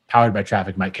 then Powered by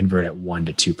traffic might convert at 1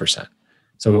 to 2%.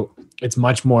 So it's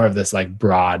much more of this like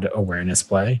broad awareness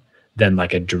play than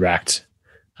like a direct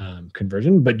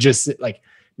conversion, but just like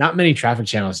not many traffic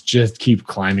channels just keep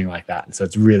climbing like that. And so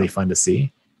it's really fun to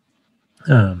see.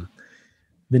 The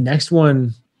next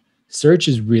one, search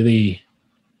is really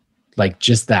like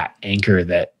just that anchor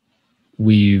that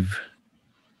we've,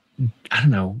 I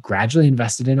don't know, gradually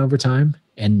invested in over time.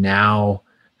 And now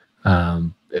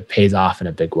it pays off in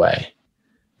a big way.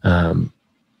 And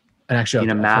actually,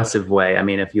 in a massive way. I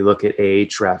mean, if you look at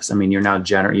Ahrefs, I mean, you're now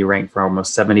you rank for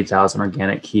almost 70,000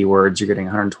 organic keywords. You're getting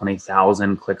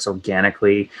 120,000 clicks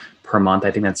organically per month.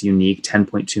 I think that's unique.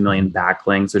 10.2 million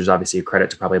backlinks, which is obviously a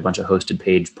credit to probably a bunch of hosted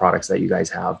page products that you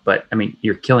guys have. But I mean,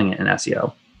 you're killing it in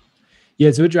SEO. Yeah,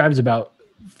 so it drives about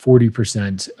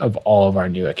 40% of all of our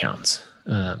new accounts.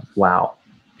 Wow.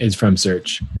 Is from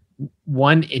search.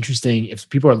 One interesting, if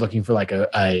people are looking for like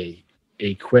a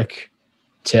quick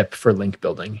tip for link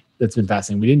building that's been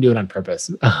fascinating, we didn't do it on purpose,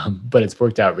 but it's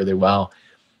worked out really well,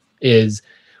 is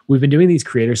we've been doing these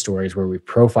creator stories where we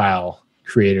profile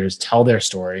creators, tell their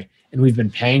story, and we've been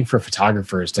paying for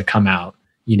photographers to come out,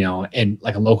 and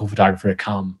like a local photographer to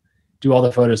come do all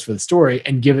the photos for the story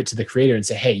and give it to the creator and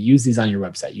say, hey, use these on your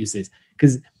website, use these.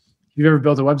 Because if you've ever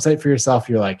built a website for yourself,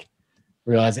 you're like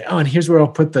realizing, oh, and here's where I'll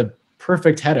put the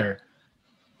perfect header.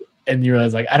 And you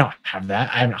realize, like, I don't have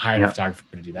that. I haven't hired a photographer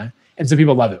to do that. And so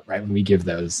people love it, right, when we give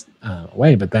those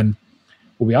away. But then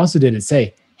what we also did is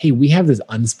say, hey, we have this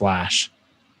Unsplash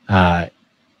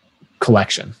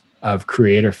collection of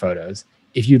creator photos.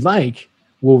 If you'd like,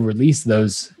 we'll release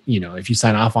those, if you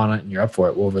sign off on it and you're up for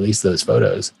it, we'll release those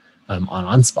photos on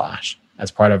Unsplash as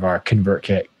part of our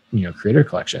ConvertKit, creator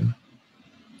collection.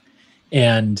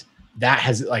 And that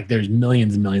has, like, there's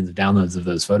millions and millions of downloads of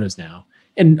those photos now.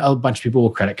 And a bunch of people will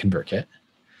credit ConvertKit.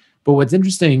 But what's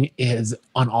interesting is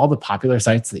on all the popular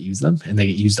sites that use them, and they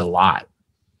get used a lot,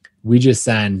 we just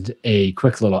send a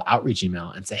quick little outreach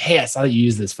email and say, hey, I saw that you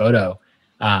used this photo.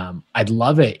 I'd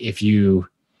love it if you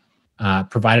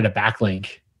provided a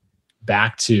backlink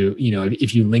back to,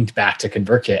 if you linked back to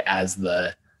ConvertKit as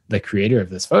the creator of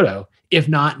this photo. If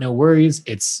not, no worries.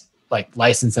 It's like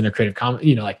licensed under Creative Commons,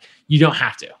 like you don't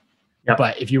have to. Yep.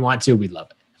 But if you want to, we'd love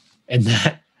it. And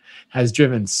that has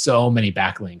driven so many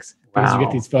backlinks because you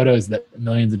get these photos that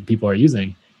millions of people are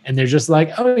using, and they're just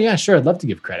like, oh yeah, sure, I'd love to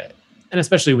give credit. And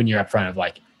especially when you're upfront of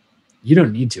like, you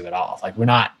don't need to at all. Like, we're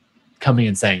not coming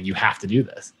and saying you have to do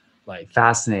this. Like,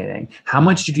 fascinating. How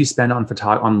much did you spend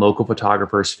on local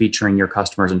photographers featuring your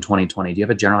customers in 2020? Do you have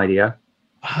a general idea?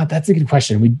 That's a good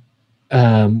question.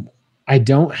 I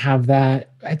don't have that.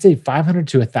 I'd say $500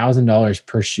 to $1,000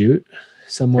 per shoot,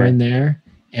 somewhere in there,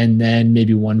 and then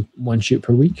maybe one shoot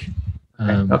per week.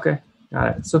 Okay,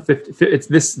 got it. So 50. It's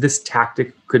this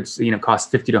tactic could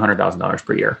cost $50,000 to $100,000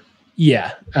 per year.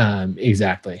 Yeah,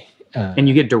 exactly. And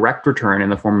you get direct return in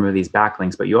the form of these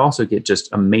backlinks, but you also get just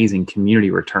amazing community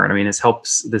return. I mean, this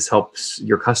helps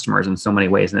your customers in so many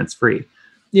ways, and it's free.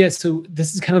 Yeah. So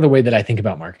this is kind of the way that I think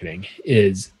about marketing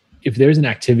is, if there's an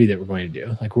activity that we're going to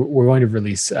do, like we're going to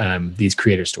release these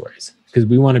creator stories, because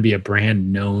we want to be a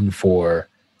brand known for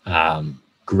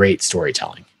great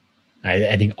storytelling.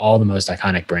 I think all the most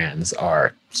iconic brands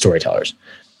are storytellers.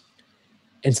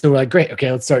 And so we're like, great,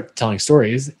 okay, let's start telling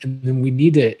stories. And then we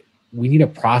need a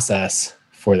process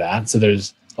for that. So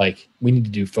there's like, we need to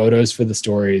do photos for the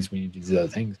stories. We need to do these other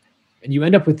things. And you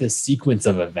end up with this sequence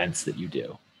of events that you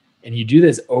do. And you do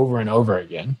this over and over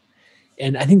again.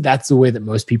 And I think that's the way that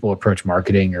most people approach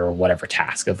marketing or whatever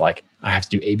task of like, I have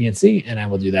to do A, B, and C, and I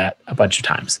will do that a bunch of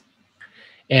times.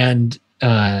 And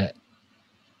now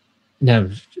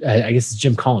I guess it's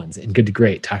Jim Collins in Good to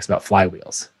Great talks about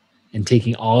flywheels and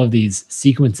taking all of these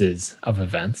sequences of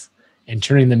events and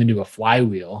turning them into a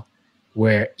flywheel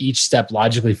where each step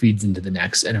logically feeds into the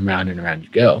next, and around you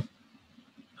go.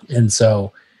 And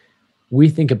so we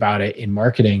think about it in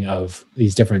marketing of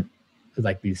these different,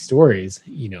 like these stories,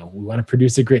 we want to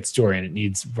produce a great story, and it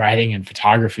needs writing and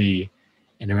photography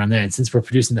and around there. And since we're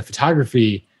producing the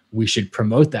photography, we should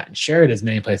promote that and share it as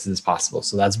many places as possible.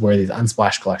 So that's where these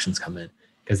Unsplash collections come in,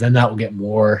 because then that will get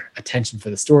more attention for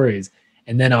the stories.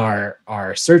 And then our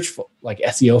search, like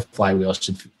SEO flywheel,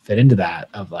 should fit into that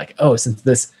of like, oh, since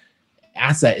this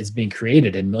asset is being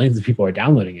created and millions of people are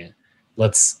downloading it,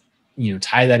 let's,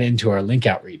 tie that into our link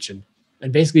outreach and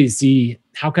basically see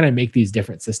how can I make these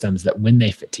different systems that when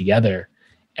they fit together,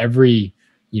 every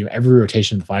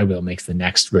rotation of the flywheel makes the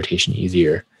next rotation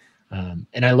easier.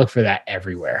 And I look for that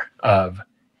everywhere of,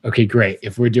 okay, great.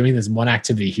 If we're doing this one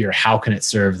activity here, how can it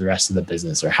serve the rest of the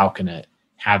business, or how can it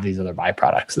have these other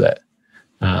byproducts that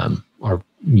are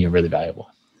really valuable?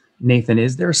 Nathan,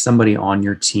 is there somebody on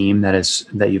your team that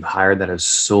you've hired that is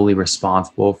solely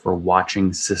responsible for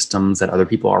watching systems that other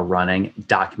people are running,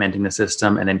 documenting the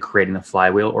system, and then creating the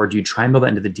flywheel? Or do you try and build that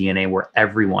into the DNA where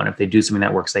everyone, if they do something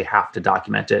that works, they have to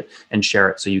document it and share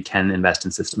it so you can invest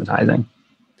in systematizing?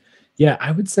 Yeah,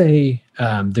 I would say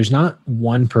there's not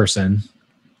one person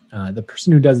The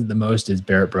person who does it the most is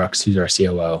Barrett Brooks, who's our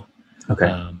COO. Okay.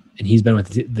 And he's been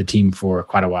with the team for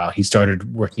quite a while. He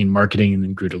started working in marketing and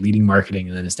then grew to leading marketing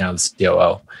and then is now the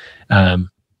COO.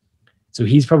 So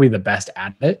he's probably the best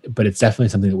at it, but it's definitely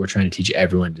something that we're trying to teach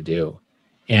everyone to do.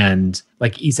 And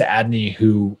like Isa Adney,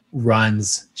 who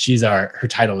runs, her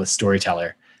title is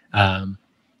storyteller.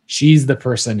 She's the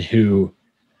person who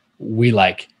we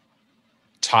like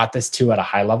taught this to at a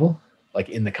high level, like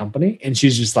in the company. And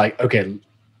she's just like, okay,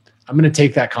 I'm going to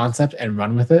take that concept and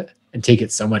run with it and take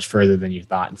it so much further than you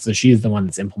thought. And so she's the one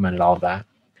that's implemented all of that.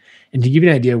 And to give you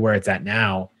an idea where it's at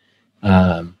now,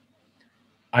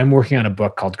 I'm working on a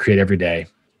book called Create Every Day.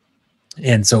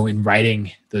 And so in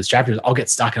writing those chapters, I'll get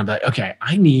stuck and I'll be like, okay,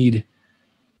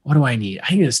 what do I need?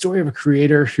 I need a story of a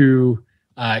creator who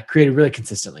created really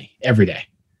consistently every day,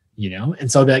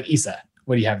 And so I'll be like, Isa,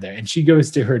 what do you have there? And she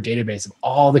goes to her database of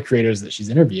all the creators that she's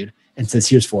interviewed and says,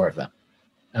 here's 4 of them.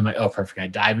 I'm like, oh, perfect. I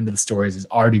dive into the stories. There's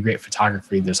already great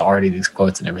photography. There's already these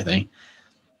quotes and everything.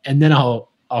 And then I'll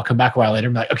come back a while later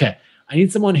and be like, okay, I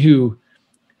need someone who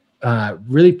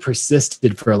really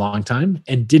persisted for a long time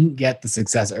and didn't get the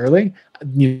success early.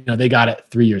 They got it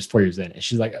 3 years, 4 years in. And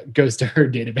she's like, goes to her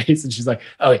database and she's like,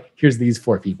 oh, here's these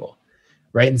 4 people.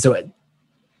 Right. And so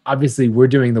obviously we're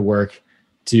doing the work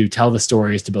to tell the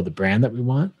stories, to build the brand that we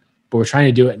want, but we're trying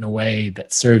to do it in a way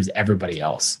that serves everybody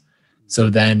else. So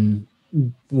then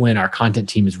when our content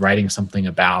team is writing something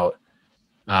about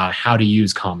how to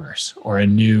use commerce or a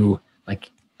new,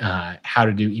 how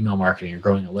to do email marketing or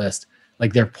growing a list,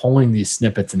 like they're pulling these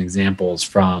snippets and examples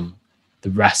from the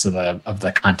rest of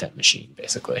the content machine,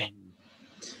 basically.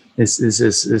 This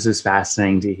is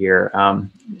fascinating to hear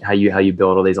how you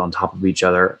build all these on top of each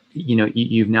other.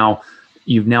 You've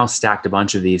now stacked a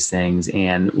bunch of these things,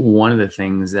 and one of the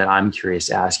things that I'm curious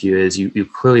to ask you is you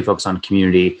clearly focus on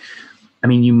community. I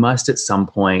mean, you must at some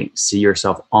point see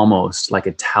yourself almost like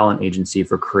a talent agency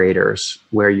for creators,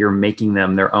 where you're making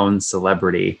them their own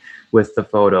celebrity with the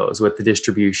photos, with the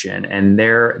distribution, and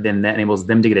then that enables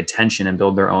them to get attention and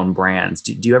build their own brands.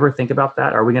 Do you ever think about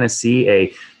that? Are we going to see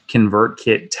a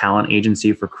ConvertKit talent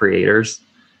agency for creators?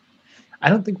 I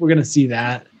don't think we're going to see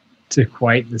that to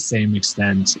quite the same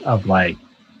extent of like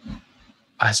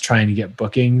us trying to get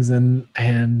bookings and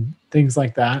things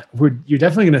like that. You're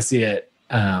definitely going to see it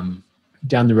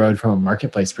down the road from a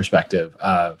marketplace perspective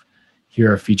of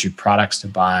here are featured products to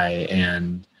buy,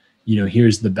 and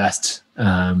here's the best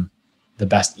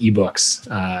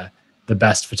ebooks, the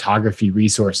best photography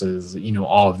resources,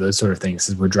 all of those sort of things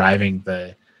as we're driving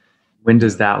the. When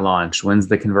does that launch? When's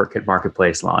the ConvertKit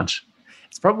marketplace launch?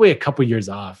 It's probably a couple years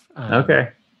off. Okay.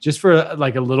 Just for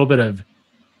like a little bit of,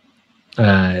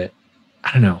 I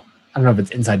don't know if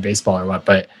it's inside baseball or what,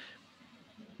 but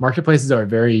marketplaces are a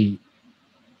very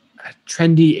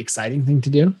trendy, exciting thing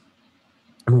to do.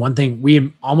 And one thing,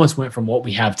 we almost went from what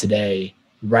we have today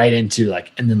right into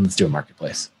and then let's do a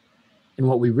marketplace. And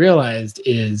what we realized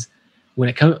is when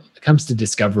it comes to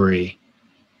discovery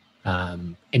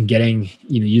and getting,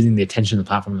 using the attention of the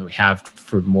platform that we have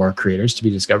for more creators to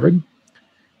be discovered,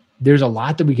 there's a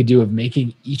lot that we could do of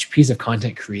making each piece of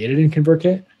content created in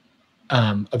ConvertKit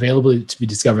available to be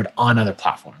discovered on other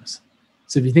platforms.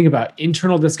 So if you think about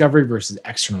internal discovery versus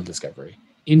external discovery,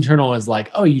 internal is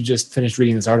like, oh, you just finished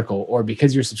reading this article, or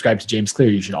because you're subscribed to James Clear,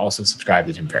 you should also subscribe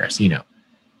to Tim Ferriss,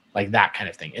 like that kind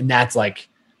of thing. And that's like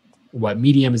what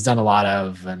Medium has done a lot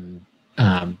of, and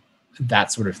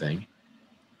that sort of thing.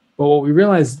 But what we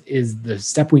realized is the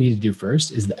step we need to do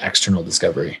first is the external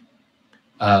discovery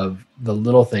of the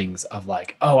little things of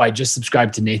like, oh, I just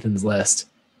subscribed to Nathan's list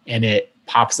and it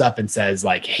pops up and says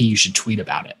like, hey, you should tweet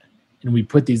about it. And we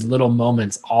put these little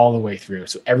moments all the way through.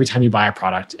 So every time you buy a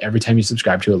product, every time you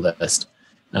subscribe to a list,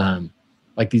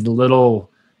 like these little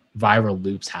viral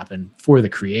loops happen for the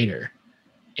creator.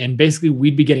 And basically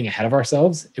we'd be getting ahead of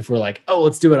ourselves if we're like, oh,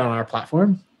 let's do it on our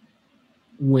platform,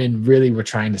 when really we're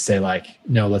trying to say like,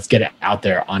 no, let's get it out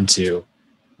there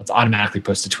let's automatically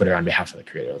post to Twitter on behalf of the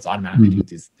creator. Let's automatically do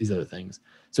these other things.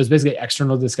 So it's basically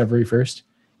external discovery first,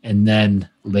 and then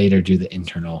later do the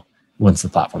internal once the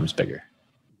platform is bigger.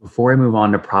 Before I move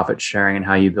on to profit sharing and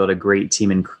how you build a great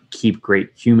team and keep great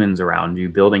humans around you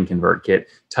building ConvertKit,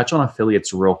 touch on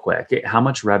affiliates real quick. How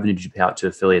much revenue did you pay out to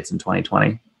affiliates in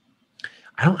 2020?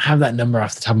 I don't have that number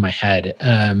off the top of my head.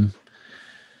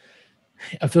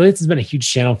 Affiliates has been a huge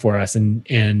channel for us, and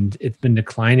it's been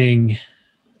declining.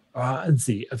 Let's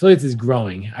see. Affiliates is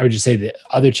growing. I would just say that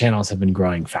other channels have been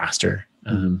growing faster.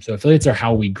 So affiliates are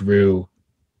how we grew,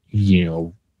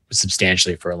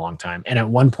 substantially for a long time. And at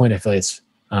one point, affiliates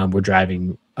were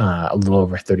driving a little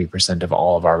over 30% of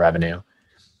all of our revenue.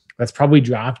 That's probably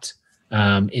dropped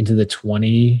into the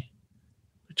 20,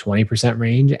 20%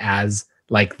 range as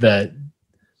like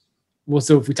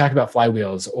so if we talk about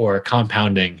flywheels or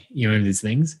compounding, these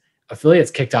things,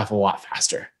 affiliates kicked off a lot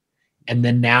faster. And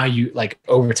then now you like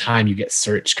over time you get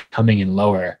search coming in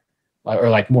lower or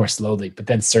like more slowly, but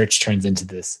then search turns into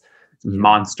this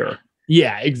monster.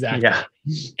 Yeah, exactly. Yeah.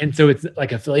 And so it's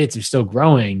like affiliates are still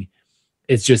growing.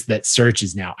 It's just that search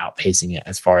is now outpacing it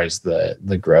as far as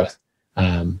the growth.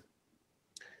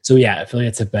 So yeah,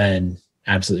 affiliates have been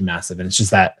absolutely massive. And it's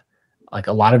just that like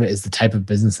a lot of it is the type of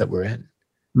business that we're in,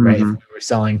 right? If we were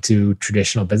selling to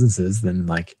traditional businesses, then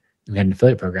like we had an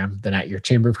affiliate program, then at your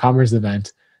Chamber of Commerce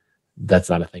event, that's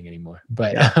not a thing anymore.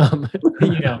 But,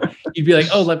 you'd be like,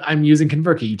 oh, I'm using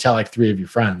ConvertKit. You tell like 3 of your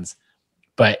friends.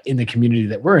 But in the community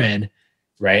that we're in,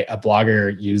 right, a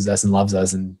blogger uses us and loves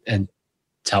us and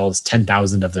tells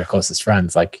 10,000 of their closest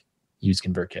friends, like, use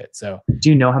ConvertKit. So do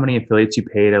you know how many affiliates you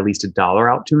paid at least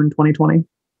 $1 out to in 2020?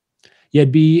 Yeah,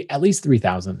 it'd be at least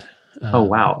 3,000. Oh,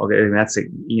 wow. Okay. That's,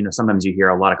 sometimes you hear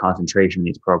a lot of concentration in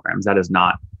these programs. That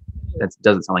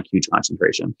doesn't sound like huge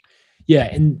concentration. Yeah.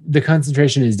 And the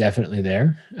concentration is definitely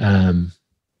there. And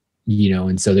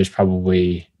so there's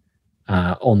probably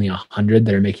only 100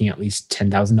 that are making at least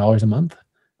 $10,000 a month.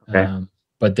 Okay.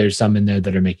 But there's some in there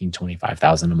that are making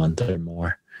 $25,000 a month or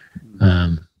more.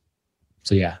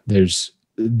 So yeah, it's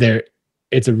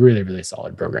a really, really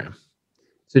solid program.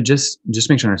 So just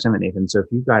make sure I understand that, Nathan. So if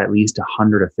you've got at least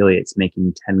 100 affiliates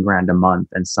making 10 grand a month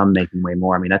and some making way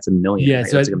more, I mean, that's $1 million. Yeah. Right?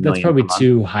 So that's probably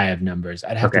too high of numbers.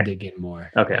 I'd have to dig in more.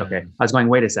 Okay. I was going,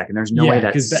 wait a second. There's no way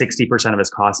that 60% of his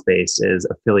cost base is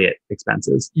affiliate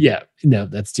expenses. Yeah. No,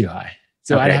 that's too high.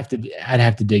 So I'd have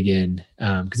to dig in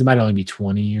because it might only be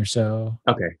 20 or so.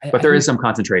 Okay. But there is some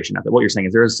concentration at the, what you're saying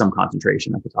is there is some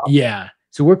concentration at the top. Yeah.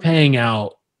 So we're paying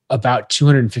out about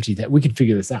 250. We can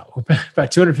figure this out. We're paying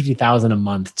about 250,000 a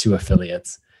month to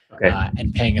affiliates,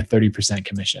 and paying a 30%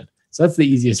 commission. So that's the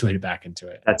easiest way to back into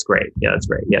it. That's great. Yeah, that's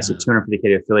great. Yeah. So 250K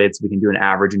to affiliates, we can do an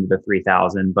average into the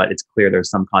 3,000, but it's clear there's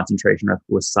some concentration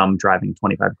with some driving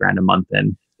 25 grand a month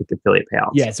in affiliate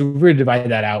payouts. Yeah. So if we're to divide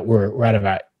that out, we're at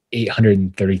about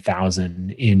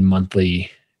 830,000 in monthly,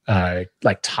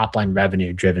 like top line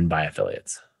revenue driven by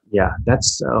affiliates. Yeah,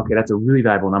 that's okay. That's a really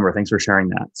valuable number. Thanks for sharing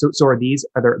that. So are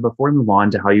there, before we move on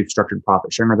to how you've structured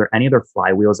profit sharing, are there any other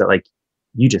flywheels that like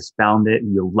you just found it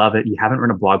and you love it? You haven't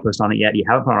written a blog post on it yet. You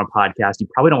haven't put on a podcast. You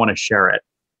probably don't want to share it,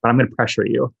 but I'm going to pressure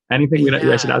you. Anything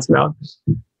I should ask about?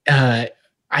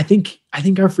 I think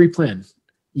our free plan,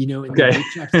 in the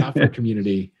Bootstrap software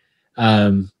community,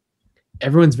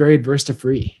 everyone's very adverse to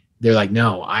free. They're like,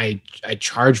 no, I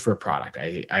charge for a product.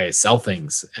 I sell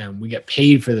things and we get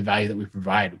paid for the value that we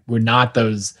provide. We're not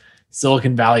those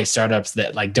Silicon Valley startups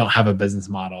that like don't have a business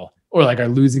model or like are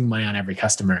losing money on every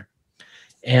customer.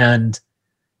 And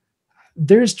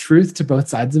there's truth to both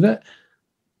sides of it.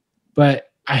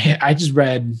 But I just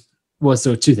read,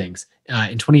 so 2 things.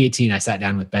 In 2018, I sat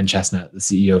down with Ben Chestnut, the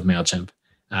CEO of MailChimp,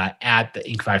 at the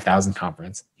Inc. 5000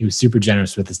 conference. He was super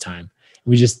generous with his time.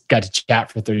 We just got to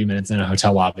chat for 30 minutes in a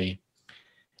hotel lobby.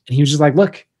 And he was just like,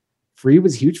 look, free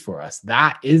was huge for us.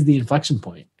 That is the inflection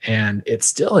point. And it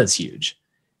still is huge.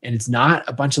 And it's not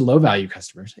a bunch of low value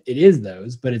customers. It is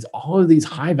those, but it's all of these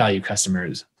high value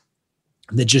customers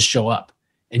that just show up.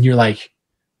 And you're like,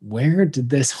 where did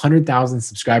this 100,000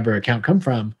 subscriber account come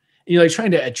from? And you're like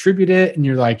trying to attribute it. And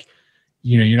you're like,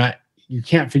 you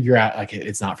can't figure out like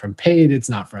it's not from paid. It's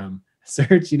not from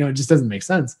search, it just doesn't make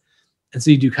sense. And so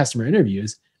you do customer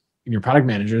interviews and your product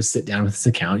managers sit down with this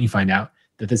account and you find out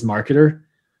that this marketer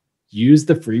used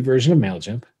the free version of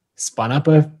MailChimp, spun up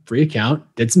a free account,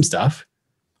 did some stuff,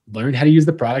 learned how to use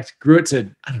the product, grew it to,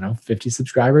 50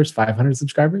 subscribers, 500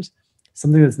 subscribers,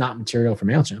 something that's not material for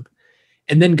MailChimp,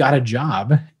 and then got a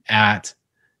job at,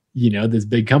 this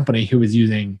big company who was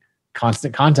using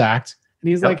Constant Contact. And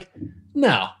he's like,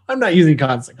 no, I'm not using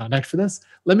Constant Contact for this.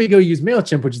 Let me go use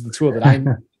MailChimp, which is the tool that I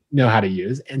know how to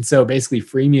use. And so basically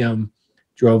freemium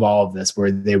drove all of this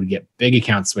where they would get big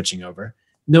accounts switching over,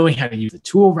 knowing how to use the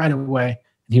tool right away.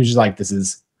 And he was just like, this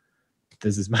is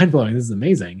mind blowing. This is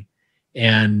amazing.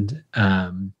 And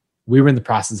we were in the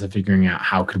process of figuring out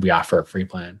how could we offer a free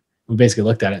plan. We basically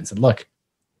looked at it and said, look,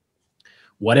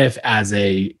 what if as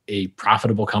a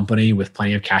profitable company with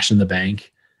plenty of cash in the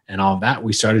bank and all of that,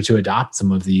 we started to adopt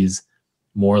some of these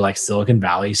more like Silicon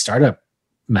Valley startup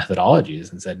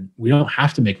methodologies and said, we don't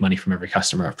have to make money from every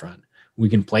customer up front. We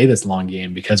can play this long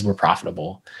game because we're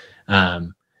profitable.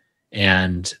 So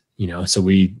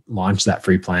we launched that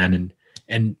free plan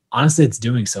and honestly, it's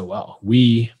doing so well.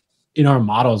 In our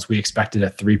models, we expected a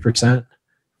 3%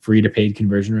 free to paid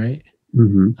conversion rate.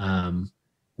 Mm-hmm.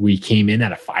 We came in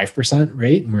at a 5%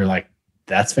 rate and we were like,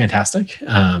 that's fantastic.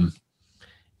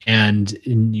 We And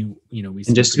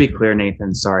just to be clear,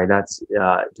 Nathan, sorry, that's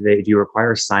do you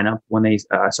require a sign up when they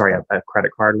a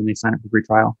credit card when they sign up for free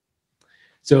trial?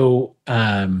 So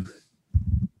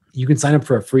you can sign up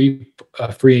for a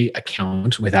free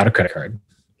account without a credit card.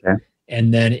 Okay.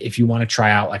 And then if you want to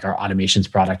try out like our automations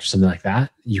product or something like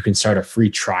that, you can start a free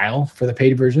trial for the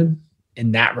paid version,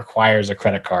 and that requires a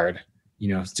credit card.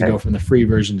 To go from the free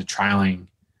version to trialing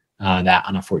that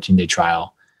on a 14-day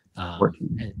trial.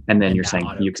 And then you're saying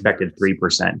you expected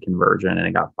 3% conversion and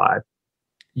it got 5%.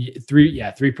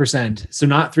 3%. So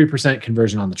not 3%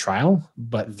 conversion on the trial,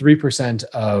 but 3%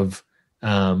 of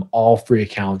all free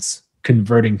accounts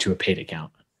converting to a paid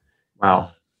account.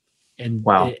 Wow.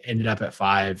 It ended up at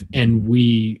 5%. And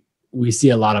we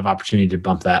see a lot of opportunity to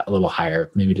bump that a little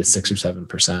higher, maybe to 6 or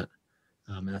 7%.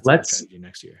 And that's what we're trying to do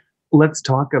next year. Let's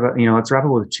talk about, let's wrap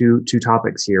up with two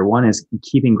topics here. One is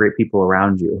keeping great people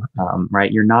around you,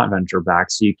 right? You're not venture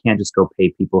backed, so you can't just go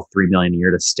pay people $3 million a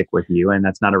year to stick with you. And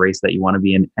that's not a race that you want to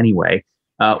be in anyway.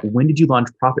 When did you launch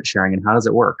profit sharing and how does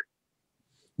it work?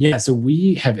 Yeah, so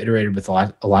we have iterated with a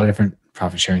lot of different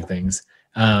profit sharing things.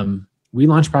 We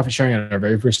launched profit sharing at our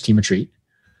very first team retreat.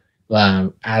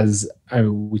 As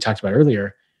we talked about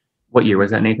earlier. What year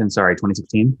was that, Nathan? Sorry,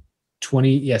 2016?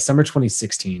 Summer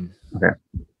 2016. Okay.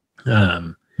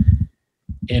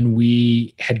 And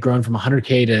we had grown from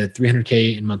 100K to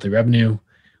 300K in monthly revenue.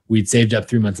 We'd saved up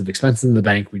 3 months of expenses in the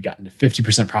bank. We'd gotten to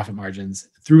 50% profit margins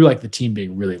through like the team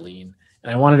being really lean.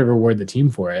 And I wanted to reward the team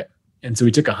for it. And so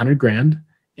we took $100,000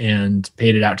 and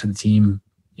paid it out to the team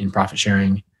in profit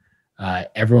sharing.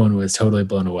 Everyone was totally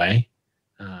blown away.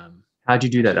 How'd you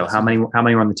do that though? How many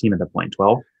were on the team at that point?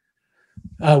 12?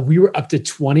 We were up to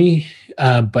 20,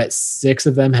 but 6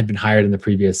 of them had been hired in the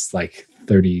previous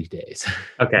 30 days.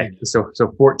 Okay. So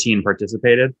 14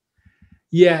 participated.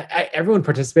 Yeah. Everyone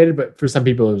participated, but for some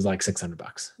people it was like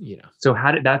 $600, So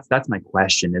that's my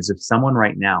question is if someone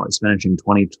right now is finishing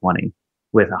 2020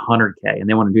 with 100K and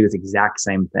they want to do this exact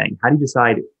same thing, how do you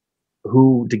decide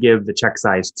who to give the check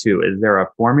size to? Is there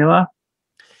a formula?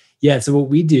 Yeah. So what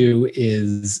we do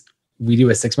is we do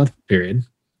a 6-month period,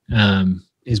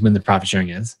 is when the profit sharing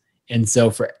is. And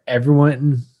so for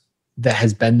everyone that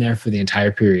has been there for the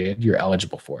entire period, you're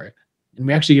eligible for it. And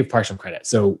we actually give partial credit.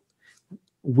 So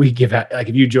we give out,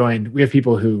 if you joined, we have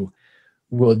people who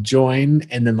will join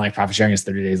and then profit sharing is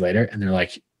 30 days later. And they're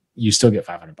like, you still get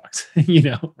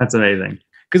 $500, That's amazing.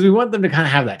 Because we want them to kind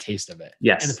of have that taste of it.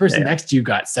 Yes. And the person next to you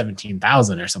got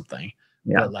 17,000 or something.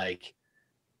 Yeah. But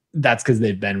that's because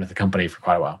they've been with the company for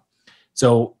quite a while.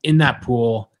 So in that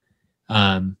pool,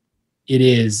 it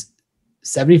is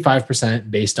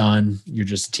 75% based on you're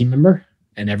just a team member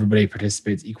and everybody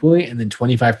participates equally. And then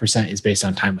 25% is based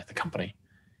on time with the company.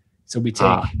 So we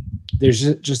take, there's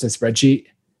just a spreadsheet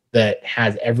that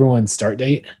has everyone's start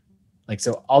date.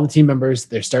 So all the team members,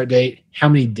 their start date, how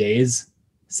many days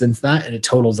since that, and it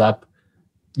totals up,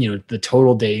 the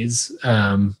total days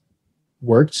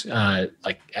worked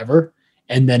ever.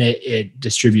 And then it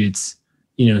distributes,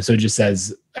 so it just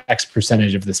says X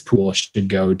percentage of this pool should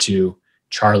go to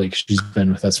Charlie because she's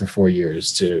been with us for 4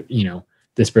 years, to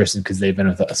this person because they've been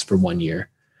with us for 1 year.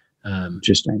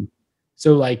 Interesting.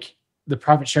 So the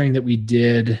profit sharing that we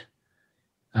did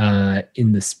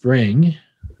in the spring,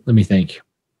 let me think.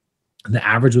 The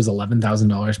average was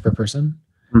 $11,000 per person.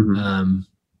 Mm-hmm.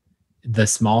 The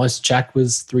smallest check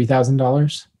was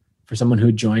 $3,000 for someone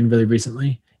who joined really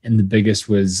recently, and the biggest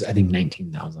was I think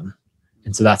 $19,000.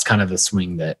 And so that's kind of the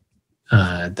swing that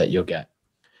you'll get.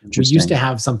 We used to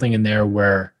have something in there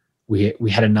where we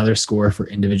had another score for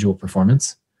individual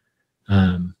performance.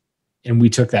 And we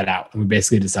took that out and we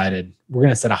basically decided we're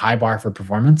going to set a high bar for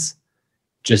performance,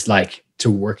 just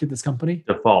to work at this company.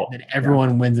 Default. And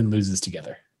everyone wins and loses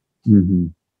together. Mm-hmm.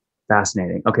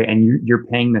 Fascinating. Okay. And you're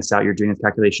paying this out. You're doing this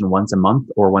calculation once a month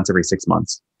or once every 6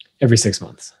 months? Every 6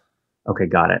 months. Okay.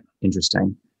 Got it.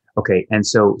 Interesting. Okay. And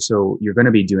so you're going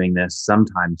to be doing this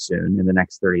sometime soon in the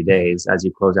next 30 days as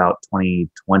you close out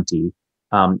 2020.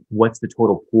 What's the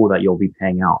total pool that you'll be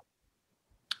paying out?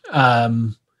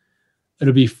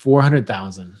 It'll be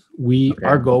 $400,000.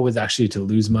 Our goal was actually to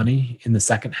lose money in the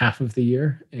second half of the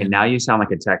year. And now you sound like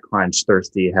a TechCrunch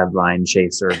thirsty headline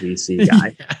chaser VC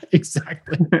guy. Yeah,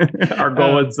 exactly. Our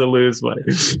goal is to lose money.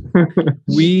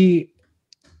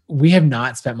 We have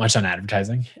not spent much on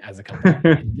advertising as a company.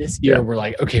 And this year, we're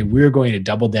like, okay, we're going to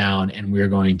double down and we're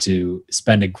going to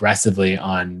spend aggressively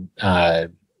on,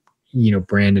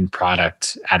 brand and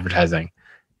product advertising.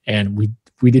 And we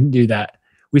didn't do that.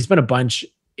 We spent a bunch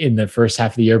in the first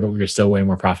half of the year, but we were still way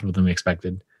more profitable than we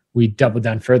expected. We doubled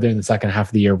down further in the second half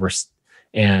of the year.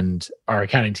 And our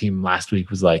accounting team last week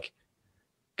was like,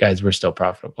 guys, we're still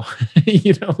profitable.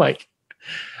 You know, like,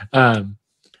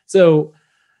 so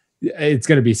it's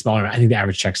going to be smaller. I think the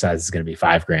average check size is going to be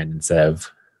 $5,000 instead of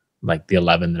like the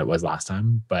 11 that it was last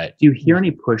time. But do you hear any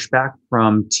pushback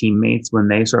from teammates when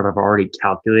they sort of have already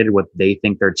calculated what they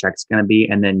think their check's going to be,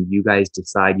 and then you guys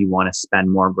decide you want to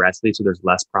spend more aggressively so there's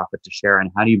less profit to share?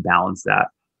 And how do you balance that?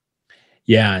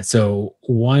 Yeah. So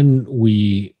one,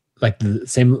 we like the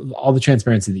same, all the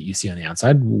transparency that you see on the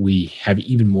outside, we have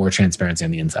even more transparency on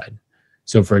the inside.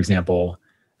 So for example,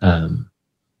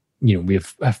 you know, we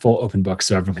have a full open book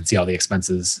so everyone can see all the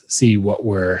expenses, see what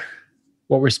we're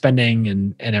spending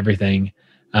and everything.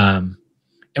 And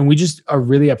we just are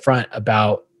really upfront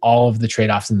about all of the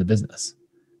trade-offs in the business.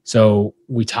 So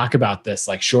we talk about this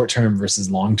like short-term versus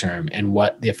long-term and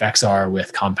what the effects are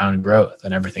with compound growth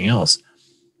and everything else.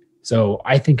 So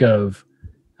I think of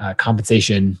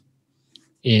compensation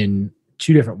in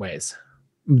two different ways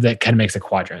that kind of makes a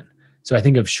quadrant. So I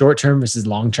think of short-term versus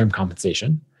long-term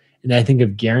compensation. And then I think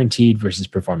of guaranteed versus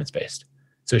performance-based.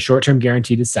 So short-term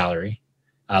guaranteed is salary.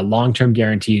 Long-term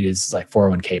guaranteed is like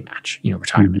 401k match, you know,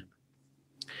 retirement.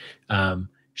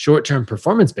 Short-term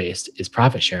performance-based is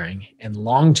profit sharing, and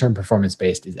long-term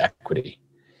performance-based is equity.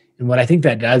 And what I think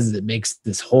that does is it makes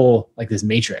this whole, like this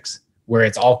matrix where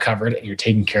it's all covered and you're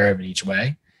taken care of in each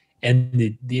way. And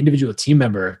the individual team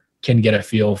member can get a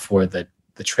feel for the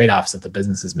trade-offs that the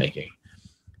business is making.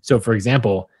 So for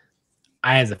example,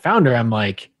 I, as a founder, I'm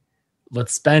like,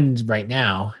 let's spend right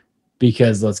now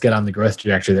because let's get on the growth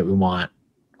trajectory that we want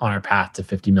on our path to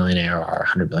 50 million ARR,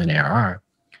 100 million ARR.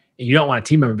 And you don't want a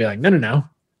team member to be like, no,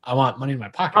 I want money in my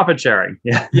pocket. Profit sharing.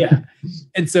 Yeah. Yeah.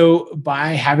 And so by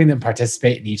having them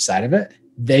participate in each side of it,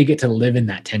 they get to live in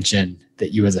that tension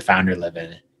that you as a founder live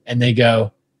in. And they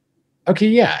go, okay,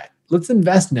 yeah, let's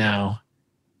invest now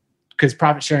because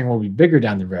profit sharing will be bigger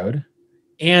down the road.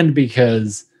 And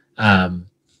because,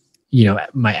 you know,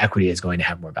 my equity is going to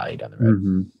have more value down the road.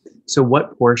 Mm-hmm. So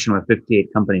what portion of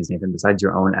 58 companies, Nathan, besides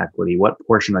your own equity, what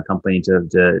portion of the company do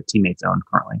the teammates own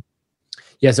currently?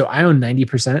 Yeah, so I own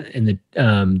 90%, and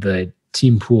the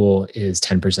team pool is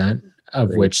 10%,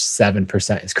 of which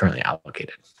 7% is currently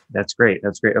allocated. That's great.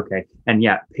 Okay. And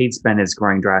yeah, paid spend is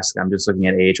growing drastically. I'm just looking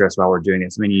at Ahrefs while we're doing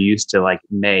this. I mean, you used to like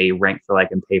rank for like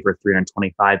and pay for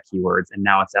 325 keywords, and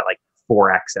now it's at like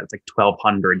 4x. It's like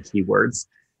 1,200 keywords.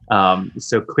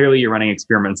 So clearly you're running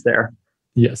experiments there.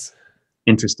 Yes.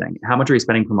 Interesting. How much are you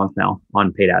spending per month now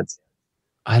on paid ads?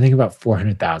 I think about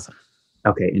 400,000.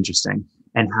 Okay. Interesting.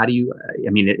 And how do you,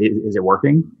 is it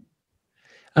working?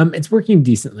 It's working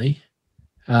decently.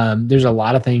 There's a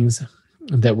lot of things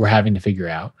that we're having to figure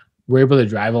out. We're able to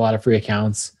drive a lot of free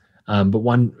accounts. But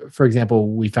one, for example,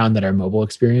 we found that our mobile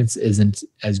experience isn't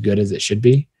as good as it should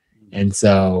be. And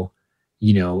so,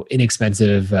 you know,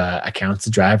 inexpensive accounts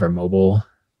to drive are mobile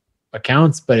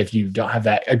accounts. But if you don't have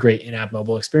a great in-app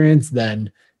mobile experience,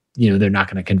 then, you know, they're not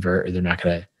going to convert or they're not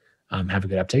going to have a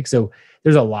good uptake. So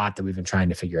there's a lot that we've been trying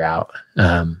to figure out.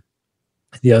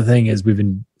 The other thing is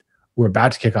we're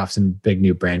about to kick off some big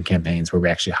new brand campaigns where we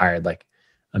actually hired like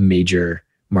a major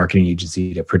marketing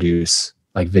agency to produce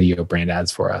like video brand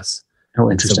ads for us.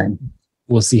 Oh, interesting. So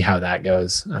we'll see how that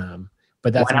goes.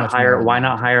 But that's why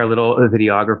not hire little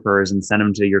videographers and send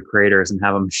them to your creators and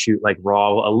have them shoot like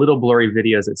raw, a little blurry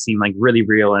videos that seem like really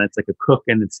real, and it's like a cook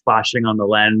and it's splashing on the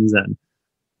lens. And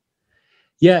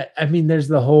yeah, I mean, there's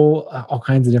the whole all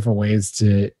kinds of different ways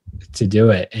to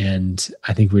do it, and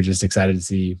I think we're just excited to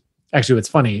see. Actually, what's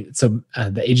funny, so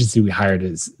the agency we hired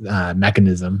is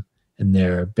Mechanism, and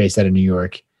they're based out of New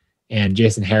York. And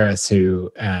Jason Harris,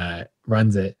 who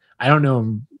runs it, I don't know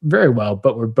him very well,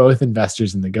 but we're both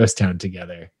investors in the Ghost Town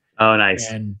together. Oh,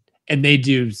 nice. And they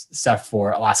do stuff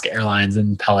for Alaska Airlines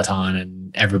and Peloton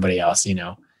and everybody else, you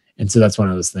know. And so that's one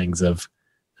of those things of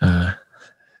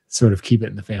sort of keep it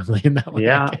in the family in that way.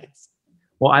 Yeah.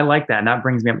 Well, I like that. And that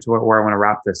brings me up to where I want to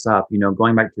wrap this up. You know,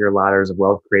 going back to your ladders of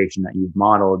wealth creation that you've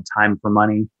modeled, time for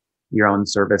money, your own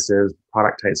services,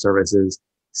 product type services,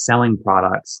 selling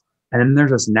products. And then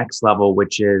there's this next level,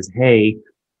 which is, hey,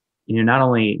 you know, not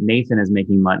only Nathan is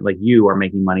making money, like you are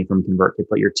making money from ConvertKit,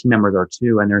 but your team members are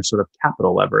too, and there's sort of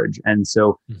capital leverage. And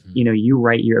so, you know, you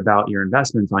write about your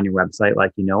investments on your website,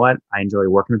 like, you know what, I enjoy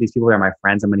working with these people. They're my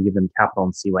friends. I'm going to give them capital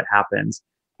and see what happens.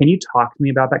 Can you talk to me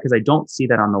about that? Because I don't see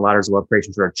that on the Ladders of Wealth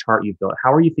Creation sort of chart you've built.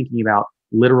 How are you thinking about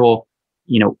literal,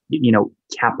 you know,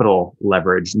 capital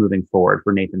leverage moving forward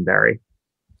for Nathan Barry?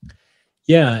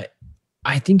 Yeah,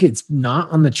 I think it's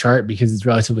not on the chart because it's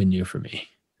relatively new for me.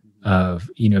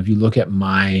 You know, if you look at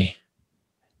my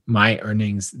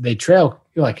earnings, they trail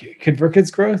like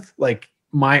ConvertKit's growth. Like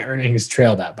my earnings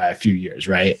trail that by a few years,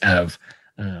 right? That's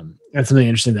something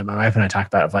interesting that my wife and I talk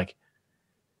about. Of like,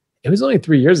 it was only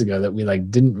 3 years ago that we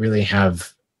like didn't really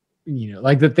have,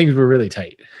 like the things were really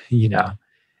tight, Yeah.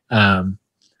 And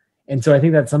so I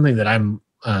think that's something that I'm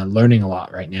learning a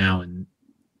lot right now, and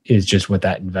is just what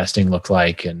that investing looks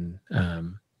like. And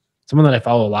someone that I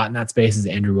follow a lot in that space is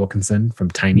Andrew Wilkinson from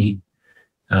Tiny.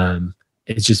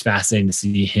 It's just fascinating to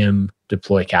see him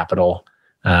deploy capital.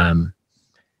 And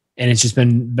it's just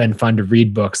been fun to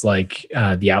read books like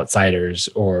The Outsiders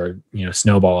or,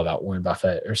 Snowball about Warren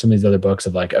Buffett, or some of these other books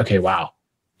of like, okay, wow,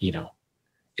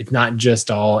 it's not just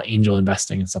all angel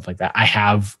investing and stuff like that. I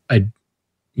have a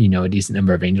decent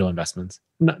number of angel investments,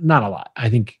 not a lot. I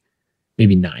think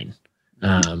maybe 9.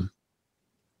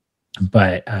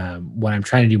 But what I'm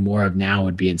trying to do more of now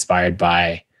would be inspired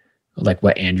by like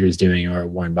what Andrew's doing, or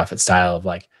Warren Buffett style of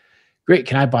like, great,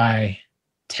 can I buy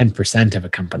 10% of a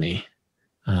company?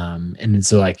 And then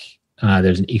so like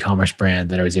there's an e-commerce brand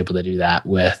that I was able to do that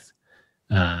with.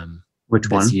 Which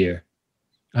this one? year.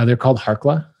 They're called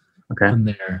Harkla. Okay.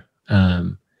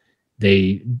 And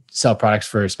they sell products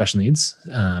for special needs,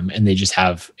 and they just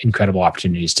have incredible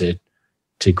opportunities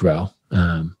to grow.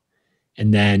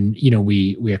 And then,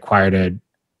 we acquired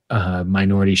a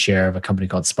minority share of a company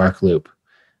called Sparkloop.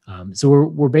 So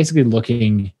we're basically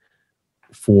looking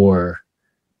for,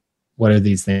 what are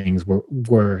these things?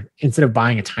 We're instead of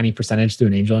buying a tiny percentage through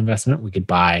an angel investment, we could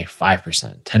buy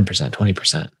 5%, 10%,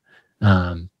 20%.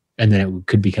 And then it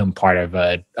could become part of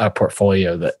a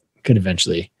portfolio that could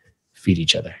eventually feed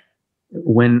each other.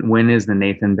 When is the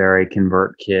Nathan Barry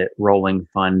ConvertKit rolling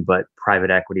fund, but private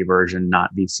equity version,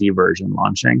 not VC version,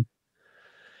 launching?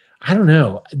 I don't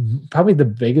know. Probably the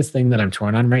biggest thing that I'm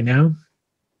torn on right now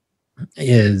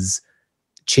is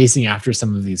chasing after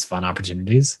some of these fun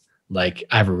opportunities. Like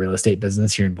I have a real estate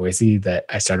business here in Boise that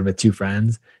I started with 2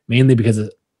 friends, mainly because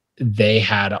they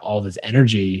had all this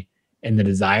energy and the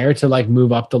desire to like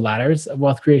move up the ladders of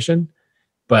wealth creation,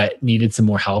 but needed some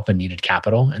more help and needed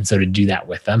capital. And so to do that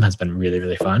with them has been really,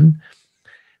 really fun.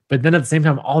 But then at the same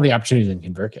time, all the opportunities in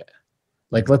ConvertKit.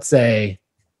 Like let's say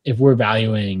if we're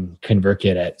valuing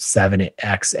ConvertKit at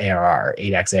 7x ARR,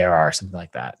 8x ARR, something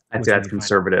like that. I'd say that's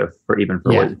conservative for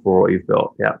what you've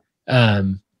built. Yeah.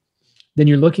 Then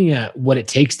you're looking at what it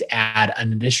takes to add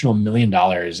an additional $1 million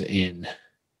in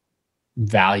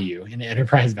value, in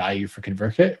enterprise value for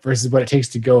ConvertKit versus what it takes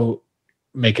to go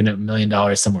making $1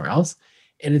 million somewhere else.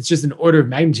 And it's just an order of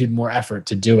magnitude more effort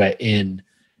to do it in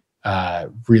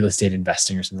real estate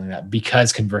investing or something like that,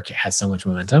 because ConvertKit has so much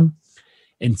momentum.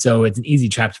 And so it's an easy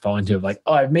trap to fall into of like,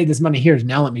 oh, I've made this money here,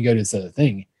 now let me go to this other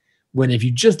thing. When if you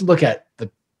just look at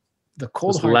the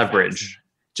cold just hard leverage,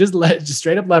 facts, just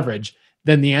straight up leverage,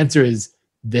 then the answer is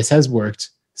this has worked.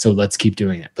 So let's keep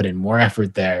doing it. Put in more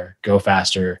effort there, go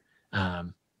faster.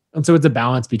 And so it's a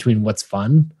balance between what's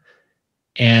fun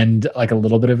and like a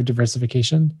little bit of a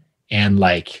diversification, and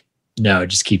like, no,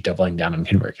 just keep doubling down on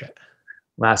ConvertKit.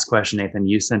 Last question, Nathan.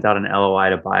 You sent out an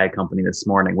LOI to buy a company this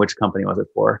morning. Which company was it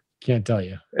for? Can't tell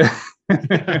you.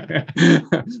 I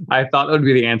thought that would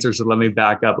be the answer. So let me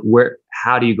back up.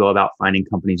 How do you go about finding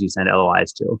companies you send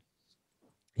LOIs to?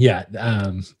 Yeah,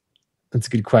 that's a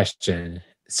good question.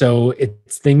 So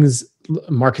it's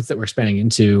markets that we're expanding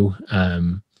into,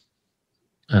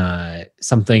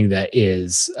 something that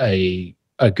is a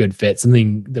good fit,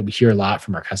 something that we hear a lot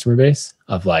from our customer base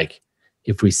of like,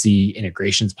 if we see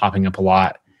integrations popping up a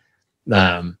lot.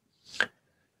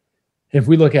 If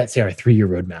we look at, say, our 3-year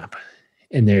roadmap,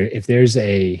 and if there's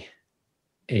a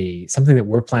something that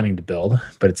we're planning to build,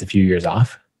 but it's a few years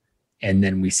off, and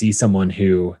then we see someone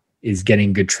who is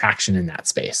getting good traction in that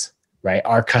space, right?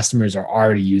 Our customers are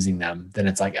already using them. Then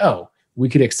it's like, oh, we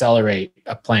could accelerate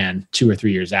a plan 2 or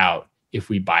 3 years out if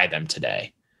we buy them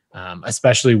today.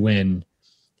 Especially when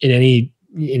in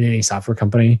any software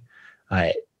company,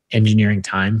 engineering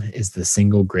time is the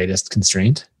single greatest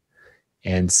constraint.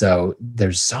 And so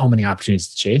there's so many opportunities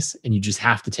to chase, and you just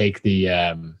have to take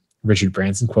the Richard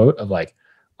Branson quote of like,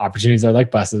 opportunities are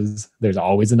like buses. There's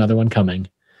always another one coming.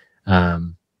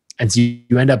 And so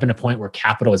you end up in a point where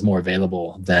capital is more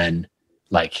available than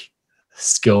like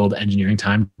skilled engineering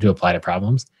time to apply to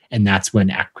problems. And that's when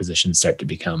acquisitions start to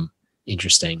become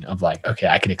interesting of like, okay,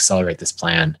 I could accelerate this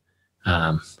plan,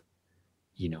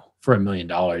 for $1 million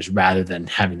rather than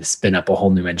having to spin up a whole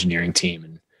new engineering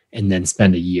team and then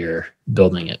spend a year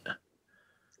building it.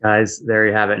 Guys, there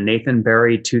you have it. Nathan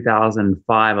Barry,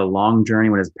 2005, a long journey.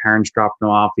 When his parents dropped him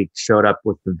off, he showed up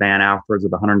with the van afterwards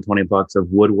with $120 of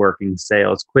woodworking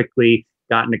sales. Quickly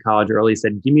got into college early,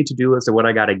 said, give me a to-do list of what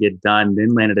I got to get done.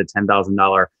 Then landed a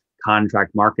 $10,000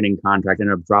 marketing contract,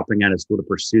 ended up dropping out of school to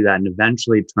pursue that, and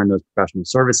eventually turned those professional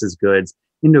services goods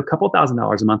into a couple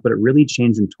 $1,000s a month. But it really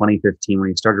changed in 2015 when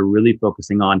he started really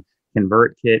focusing on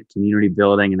ConvertKit, community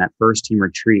building, and that first team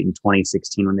retreat in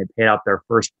 2016 when they paid out their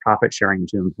first profit sharing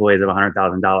to employees of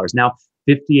 $100,000. Now,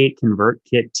 58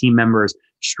 ConvertKit team members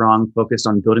strong, focused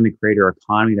on building the creator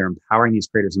economy. They're empowering these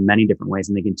creators in many different ways,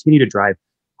 and they continue to drive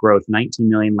growth. 19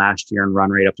 million last year in run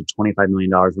rate, up to $25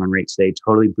 million run rate today.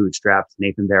 Totally bootstrapped.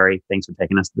 Nathan Barry, thanks for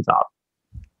taking us to the top.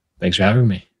 Thanks for having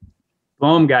me.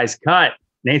 Boom, guys. Cut.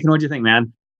 Nathan, what'd you think,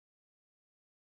 man?